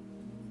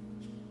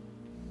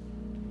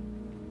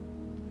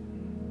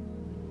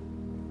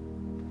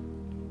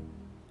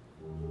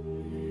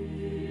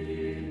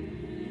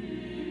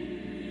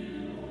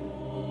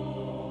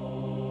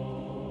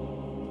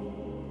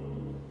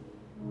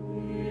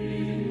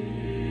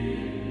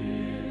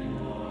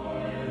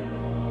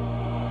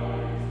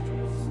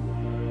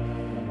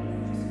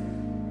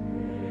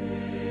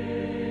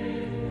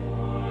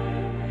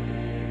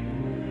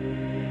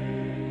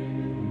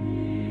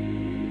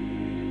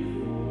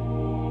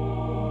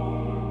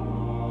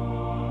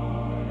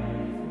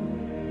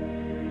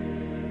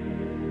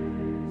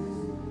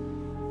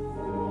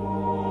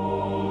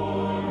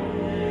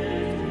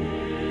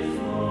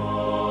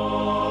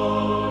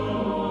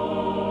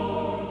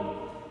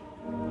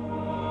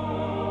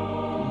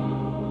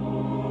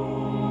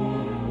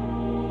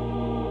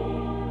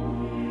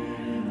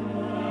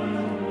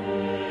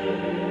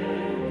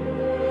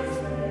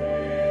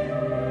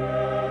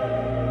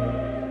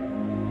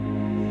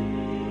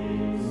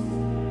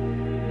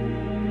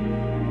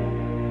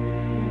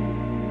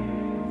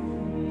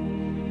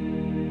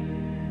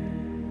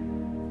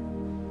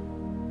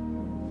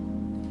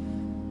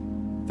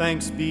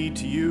 Thanks be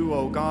to you,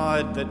 O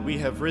God, that we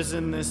have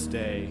risen this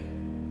day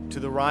to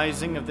the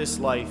rising of this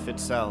life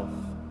itself.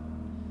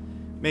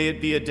 May it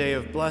be a day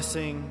of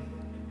blessing,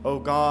 O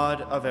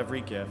God of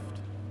every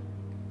gift,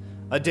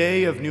 a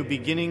day of new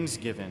beginnings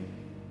given.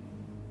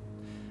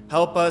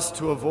 Help us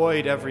to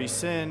avoid every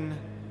sin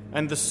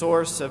and the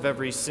source of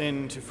every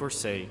sin to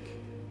forsake.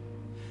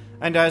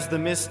 And as the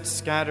mist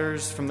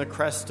scatters from the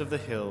crest of the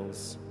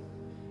hills,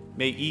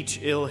 may each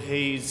ill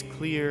haze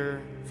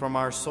clear from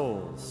our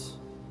souls,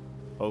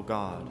 O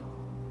God.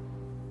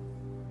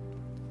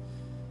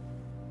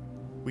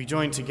 We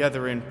join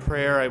together in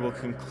prayer. I will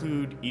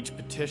conclude each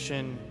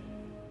petition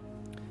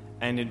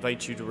and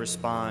invite you to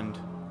respond.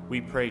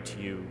 We pray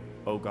to you,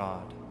 O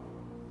God.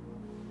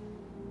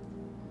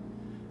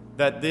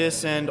 That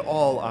this and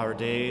all our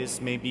days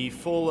may be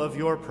full of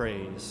your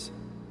praise,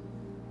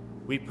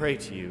 we pray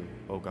to you,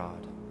 O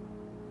God.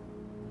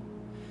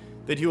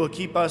 That you will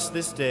keep us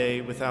this day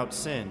without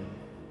sin,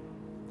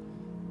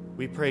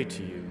 we pray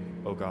to you,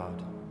 O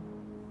God.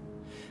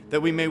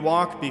 That we may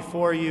walk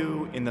before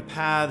you in the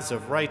paths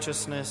of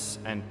righteousness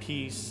and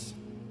peace,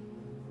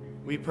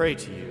 we pray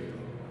to you,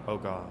 O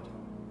God.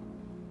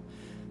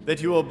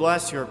 That you will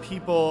bless your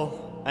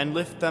people and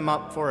lift them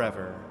up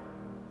forever,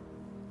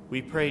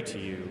 we pray to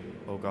you,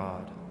 O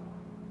God.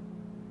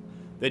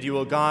 That you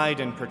will guide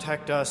and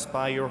protect us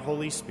by your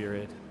Holy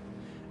Spirit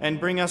and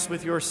bring us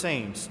with your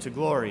saints to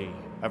glory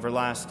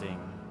everlasting,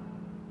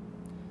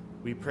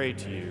 we pray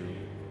to you,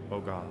 O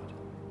God.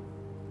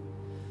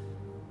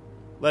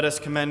 Let us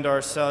commend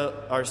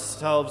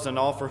ourselves and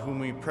all for whom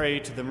we pray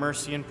to the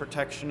mercy and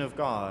protection of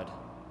God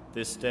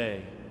this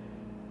day.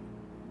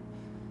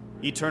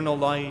 Eternal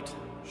light,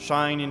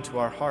 shine into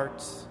our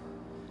hearts.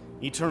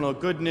 Eternal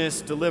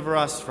goodness, deliver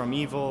us from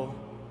evil.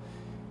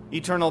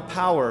 Eternal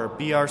power,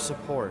 be our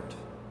support.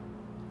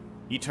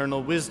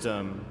 Eternal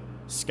wisdom,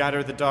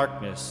 scatter the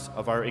darkness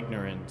of our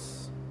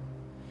ignorance.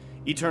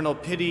 Eternal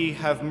pity,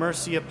 have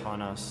mercy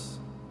upon us,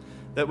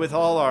 that with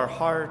all our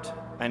heart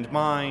and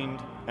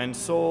mind and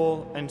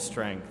soul and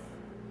strength,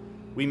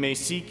 we may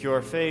seek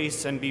your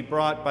face and be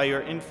brought by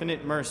your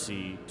infinite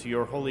mercy to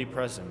your holy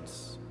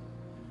presence.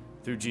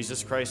 Through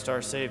Jesus Christ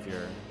our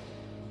Savior.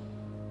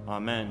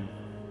 Amen.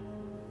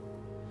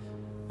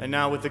 And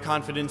now, with the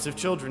confidence of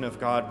children of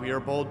God, we are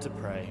bold to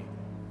pray.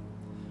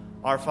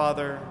 Our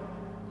Father,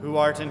 who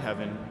art in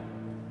heaven,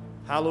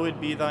 hallowed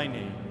be thy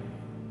name.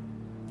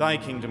 Thy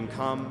kingdom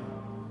come,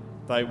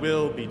 thy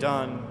will be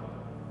done,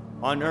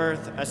 on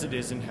earth as it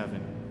is in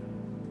heaven.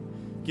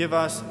 Give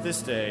us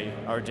this day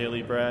our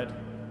daily bread,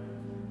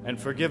 and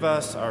forgive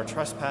us our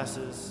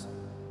trespasses,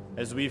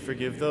 as we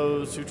forgive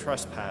those who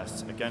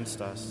trespass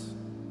against us.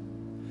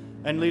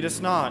 And lead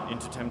us not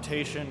into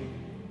temptation,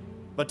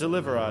 but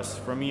deliver us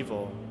from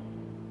evil.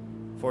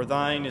 For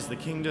thine is the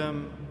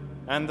kingdom,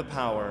 and the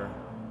power,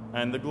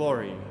 and the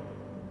glory,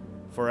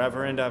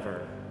 forever and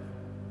ever.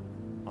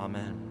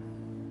 Amen.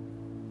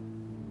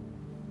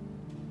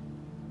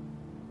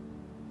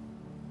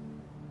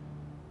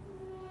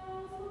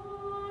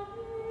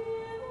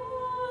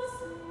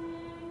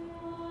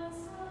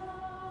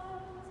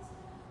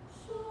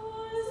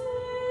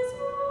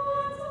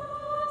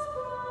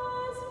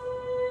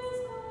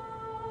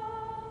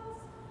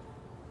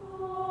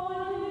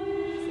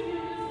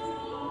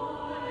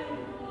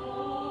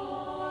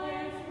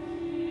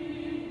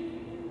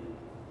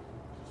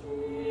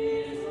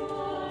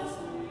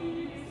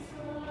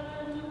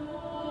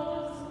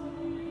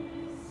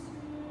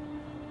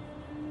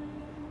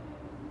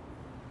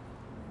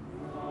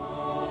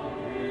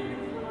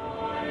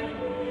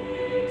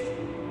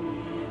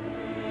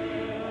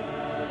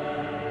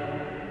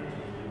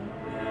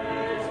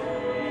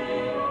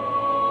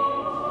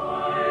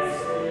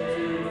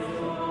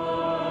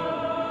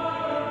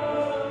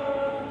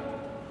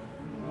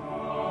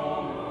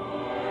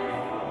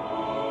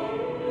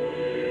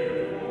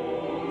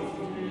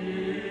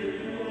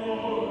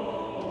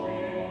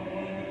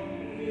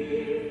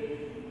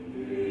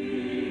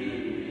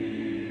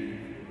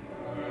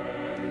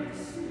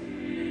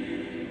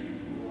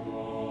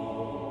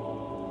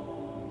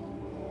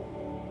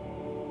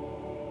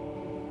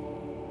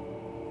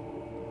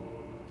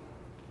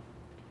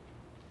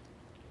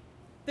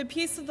 The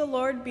peace of the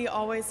Lord be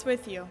always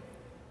with you.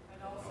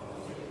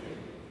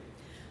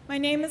 My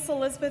name is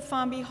Elizabeth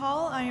Fomby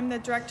Hall. I am the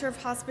Director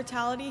of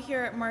Hospitality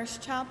here at Marsh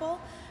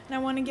Chapel, and I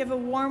want to give a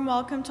warm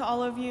welcome to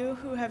all of you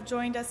who have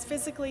joined us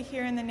physically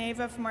here in the nave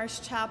of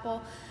Marsh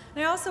Chapel.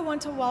 And I also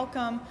want to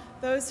welcome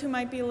those who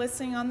might be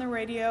listening on the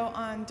radio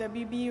on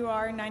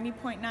WBUR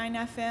 90.9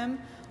 FM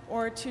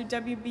or to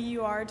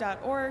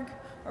WBUR.org,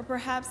 or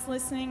perhaps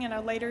listening at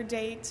a later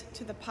date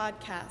to the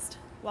podcast.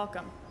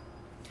 Welcome.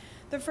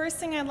 The first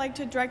thing I'd like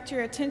to direct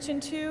your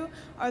attention to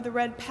are the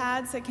red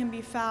pads that can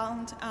be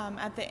found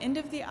at the end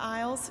of the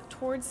aisles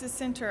towards the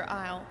center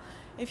aisle.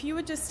 If you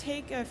would just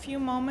take a few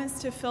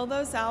moments to fill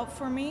those out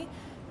for me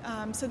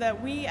so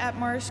that we at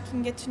Marsh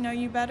can get to know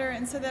you better,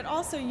 and so that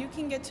also you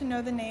can get to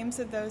know the names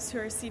of those who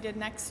are seated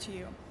next to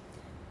you.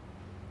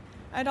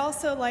 I'd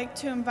also like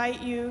to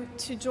invite you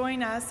to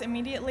join us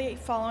immediately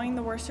following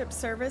the worship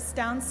service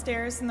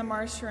downstairs in the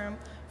Marsh Room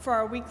for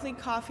our weekly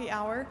coffee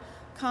hour.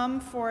 Come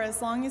for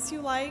as long as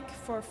you like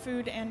for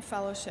food and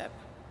fellowship.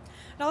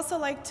 I'd also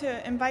like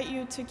to invite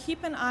you to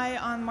keep an eye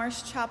on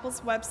Marsh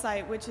Chapel's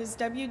website, which is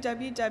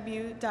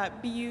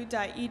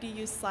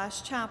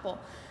www.bu.edu/chapel.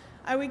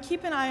 I would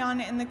keep an eye on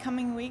it in the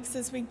coming weeks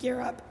as we gear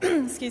up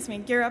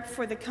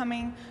for the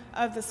coming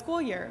of the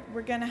school year.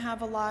 We're going to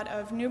have a lot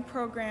of new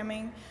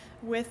programming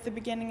with the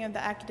beginning of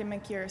the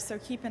academic year, so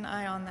keep an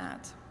eye on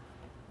that.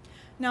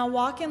 Now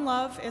walk in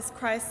love as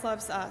Christ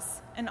loves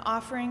us, an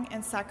offering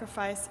and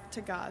sacrifice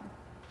to God.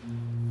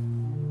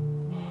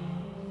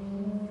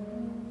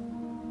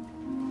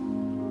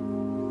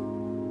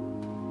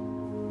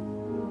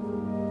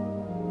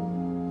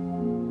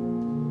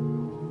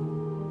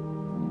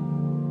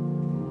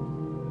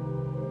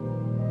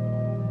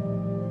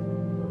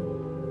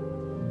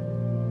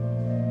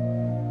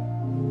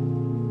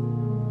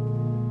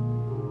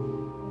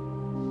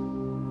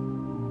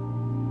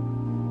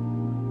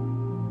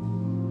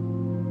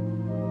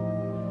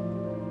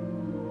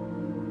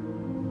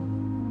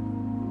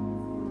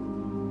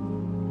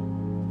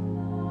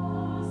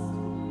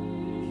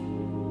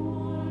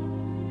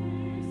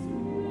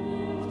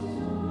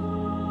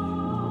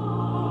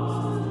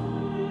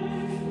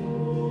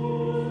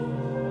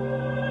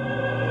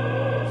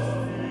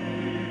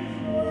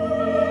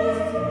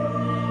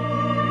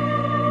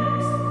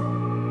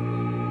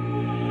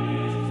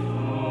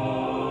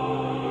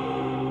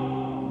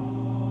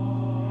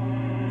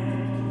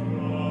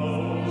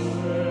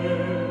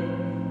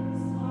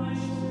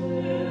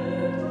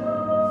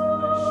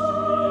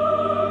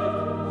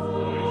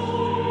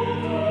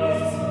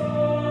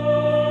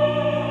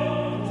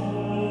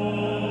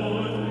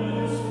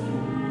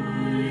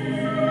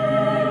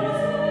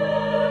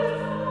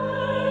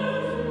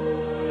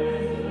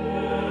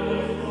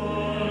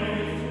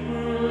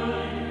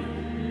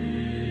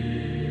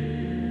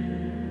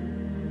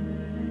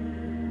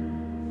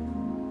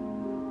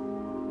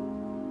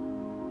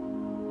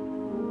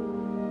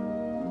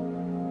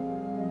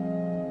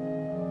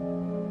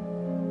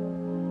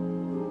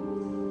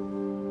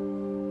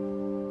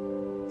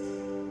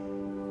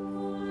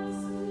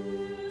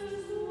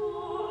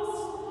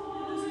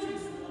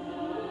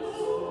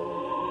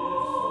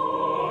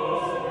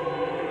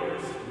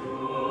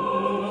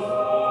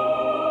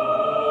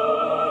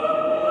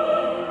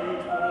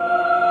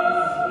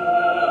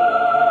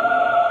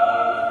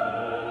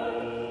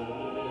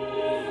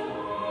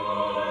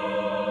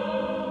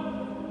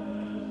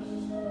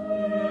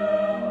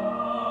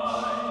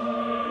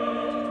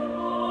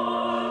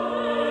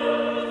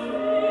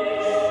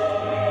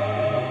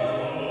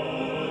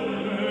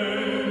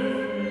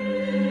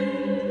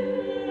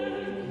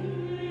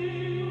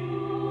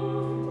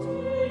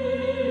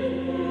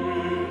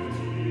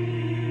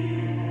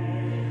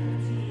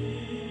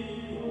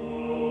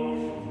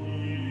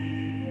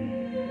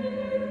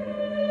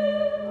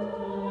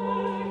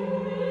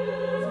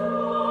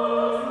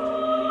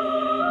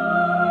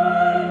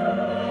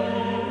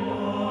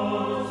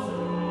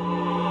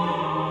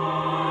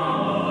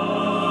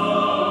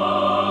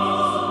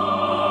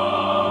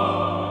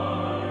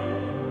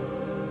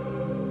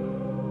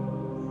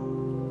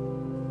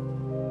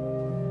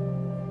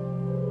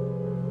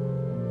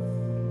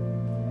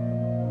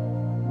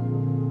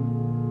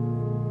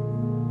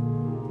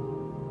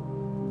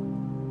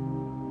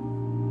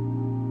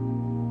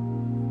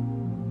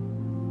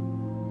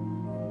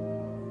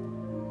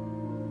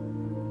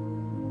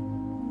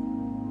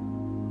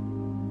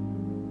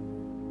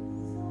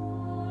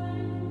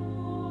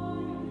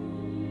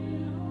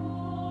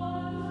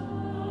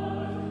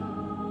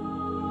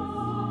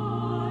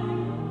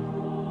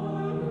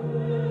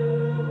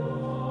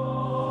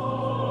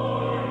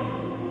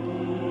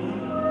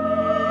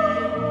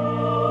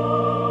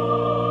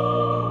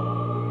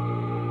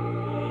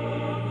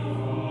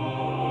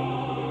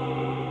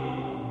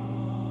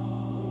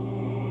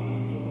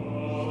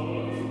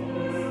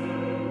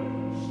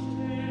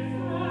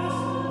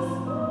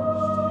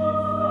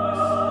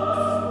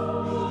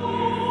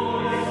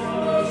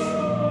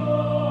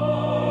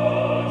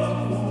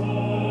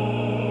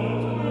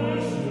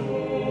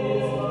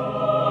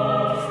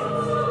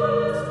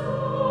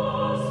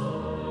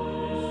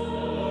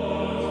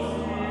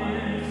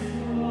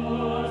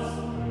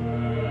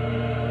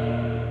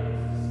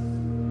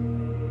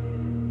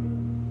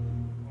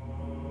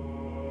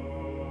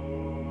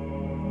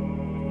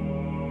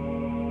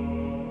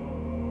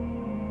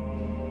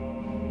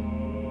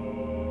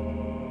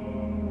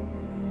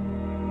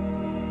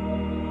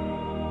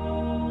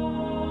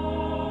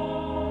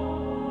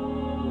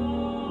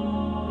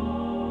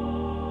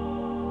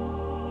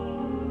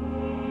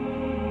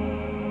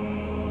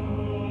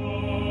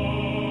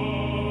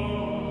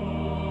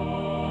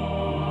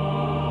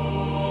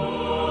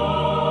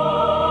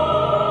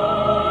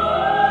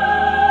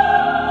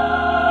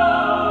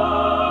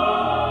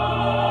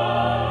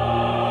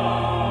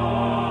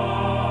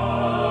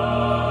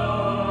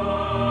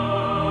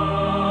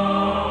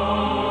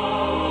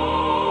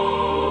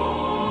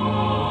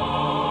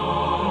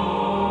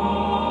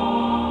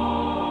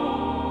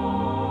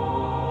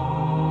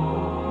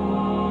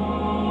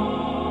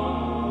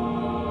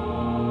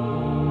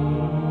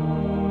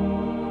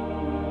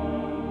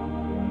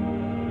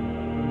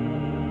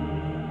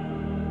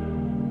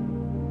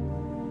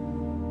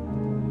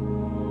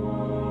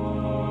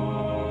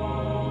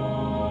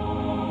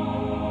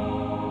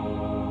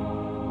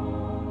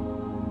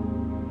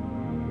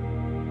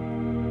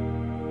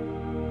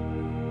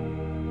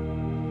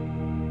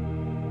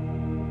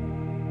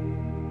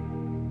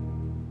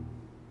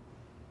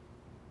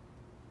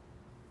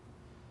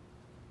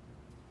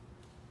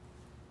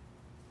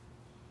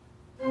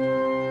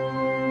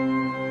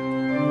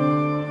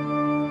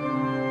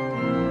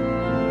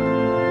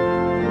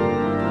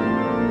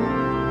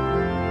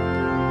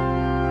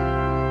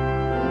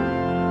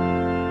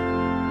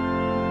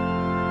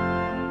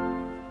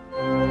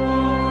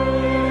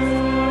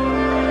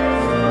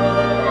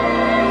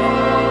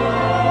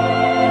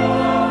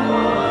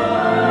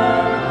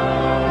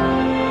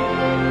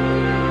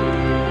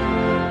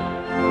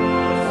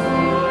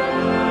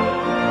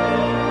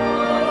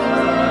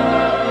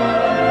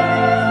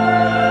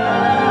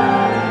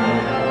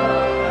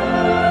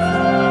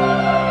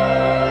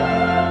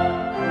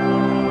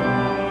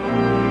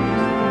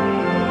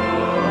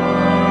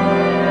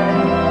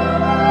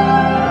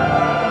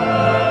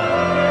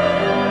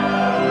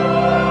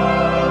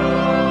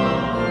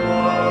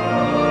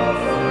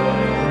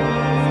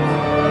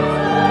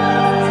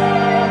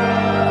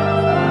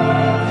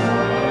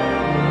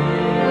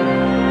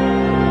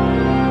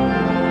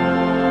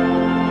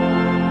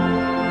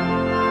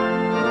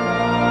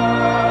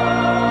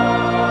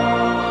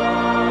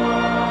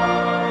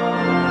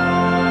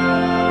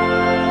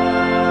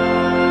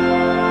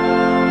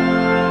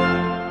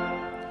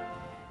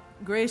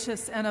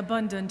 Gracious and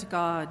abundant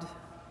God,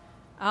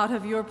 out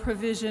of your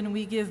provision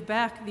we give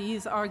back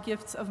these our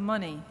gifts of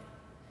money,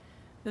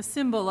 the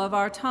symbol of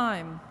our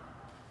time,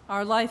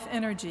 our life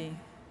energy,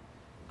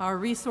 our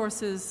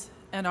resources,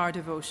 and our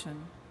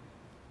devotion.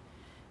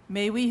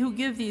 May we who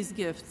give these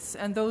gifts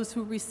and those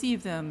who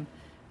receive them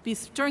be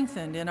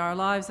strengthened in our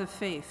lives of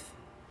faith,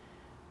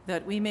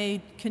 that we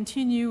may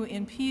continue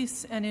in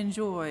peace and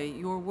enjoy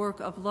your work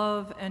of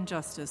love and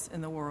justice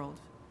in the world.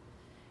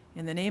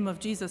 In the name of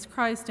Jesus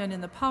Christ and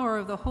in the power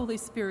of the Holy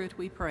Spirit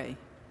we pray.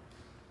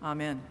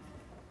 Amen.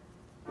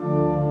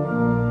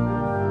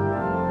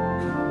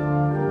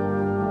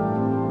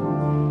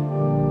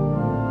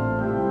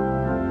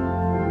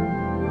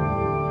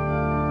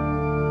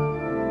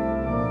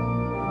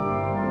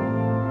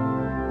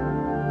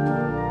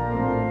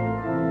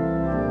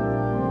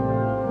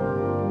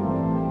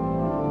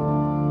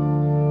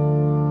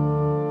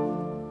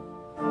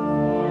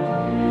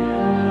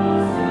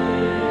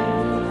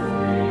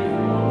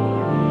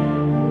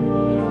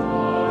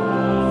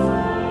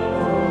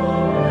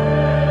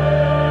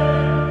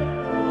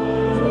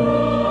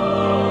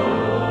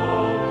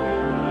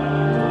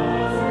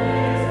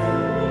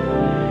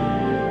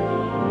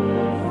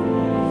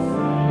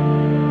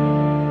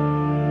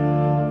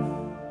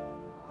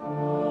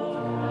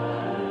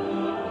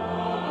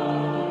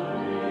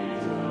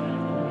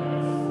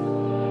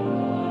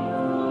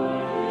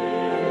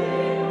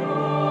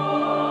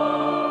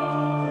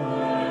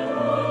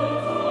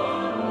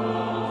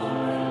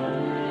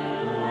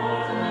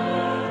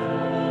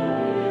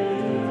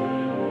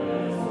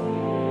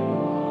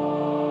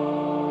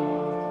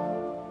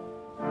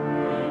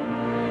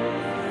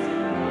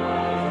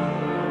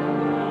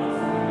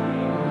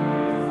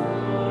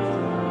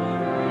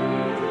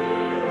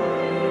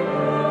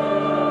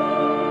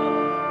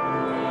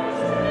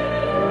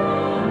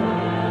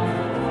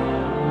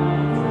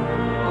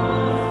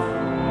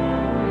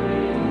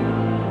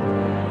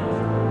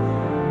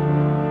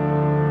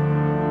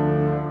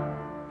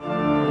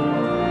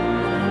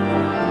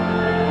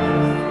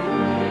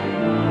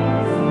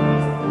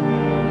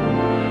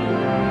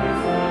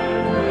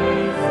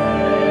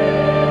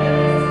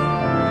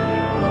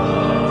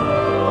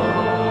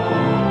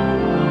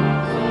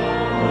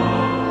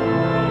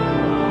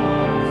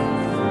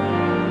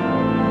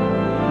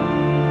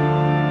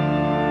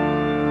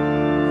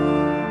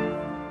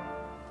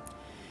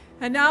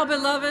 And now,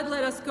 beloved,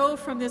 let us go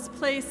from this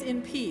place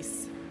in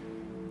peace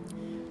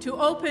to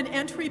open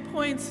entry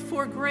points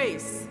for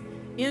grace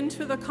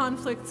into the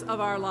conflicts of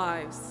our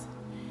lives.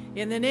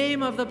 In the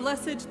name of the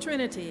Blessed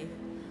Trinity,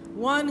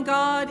 one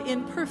God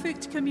in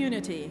perfect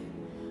community,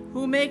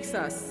 who makes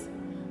us,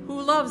 who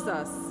loves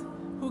us,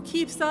 who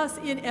keeps us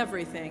in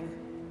everything.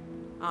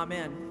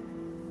 Amen.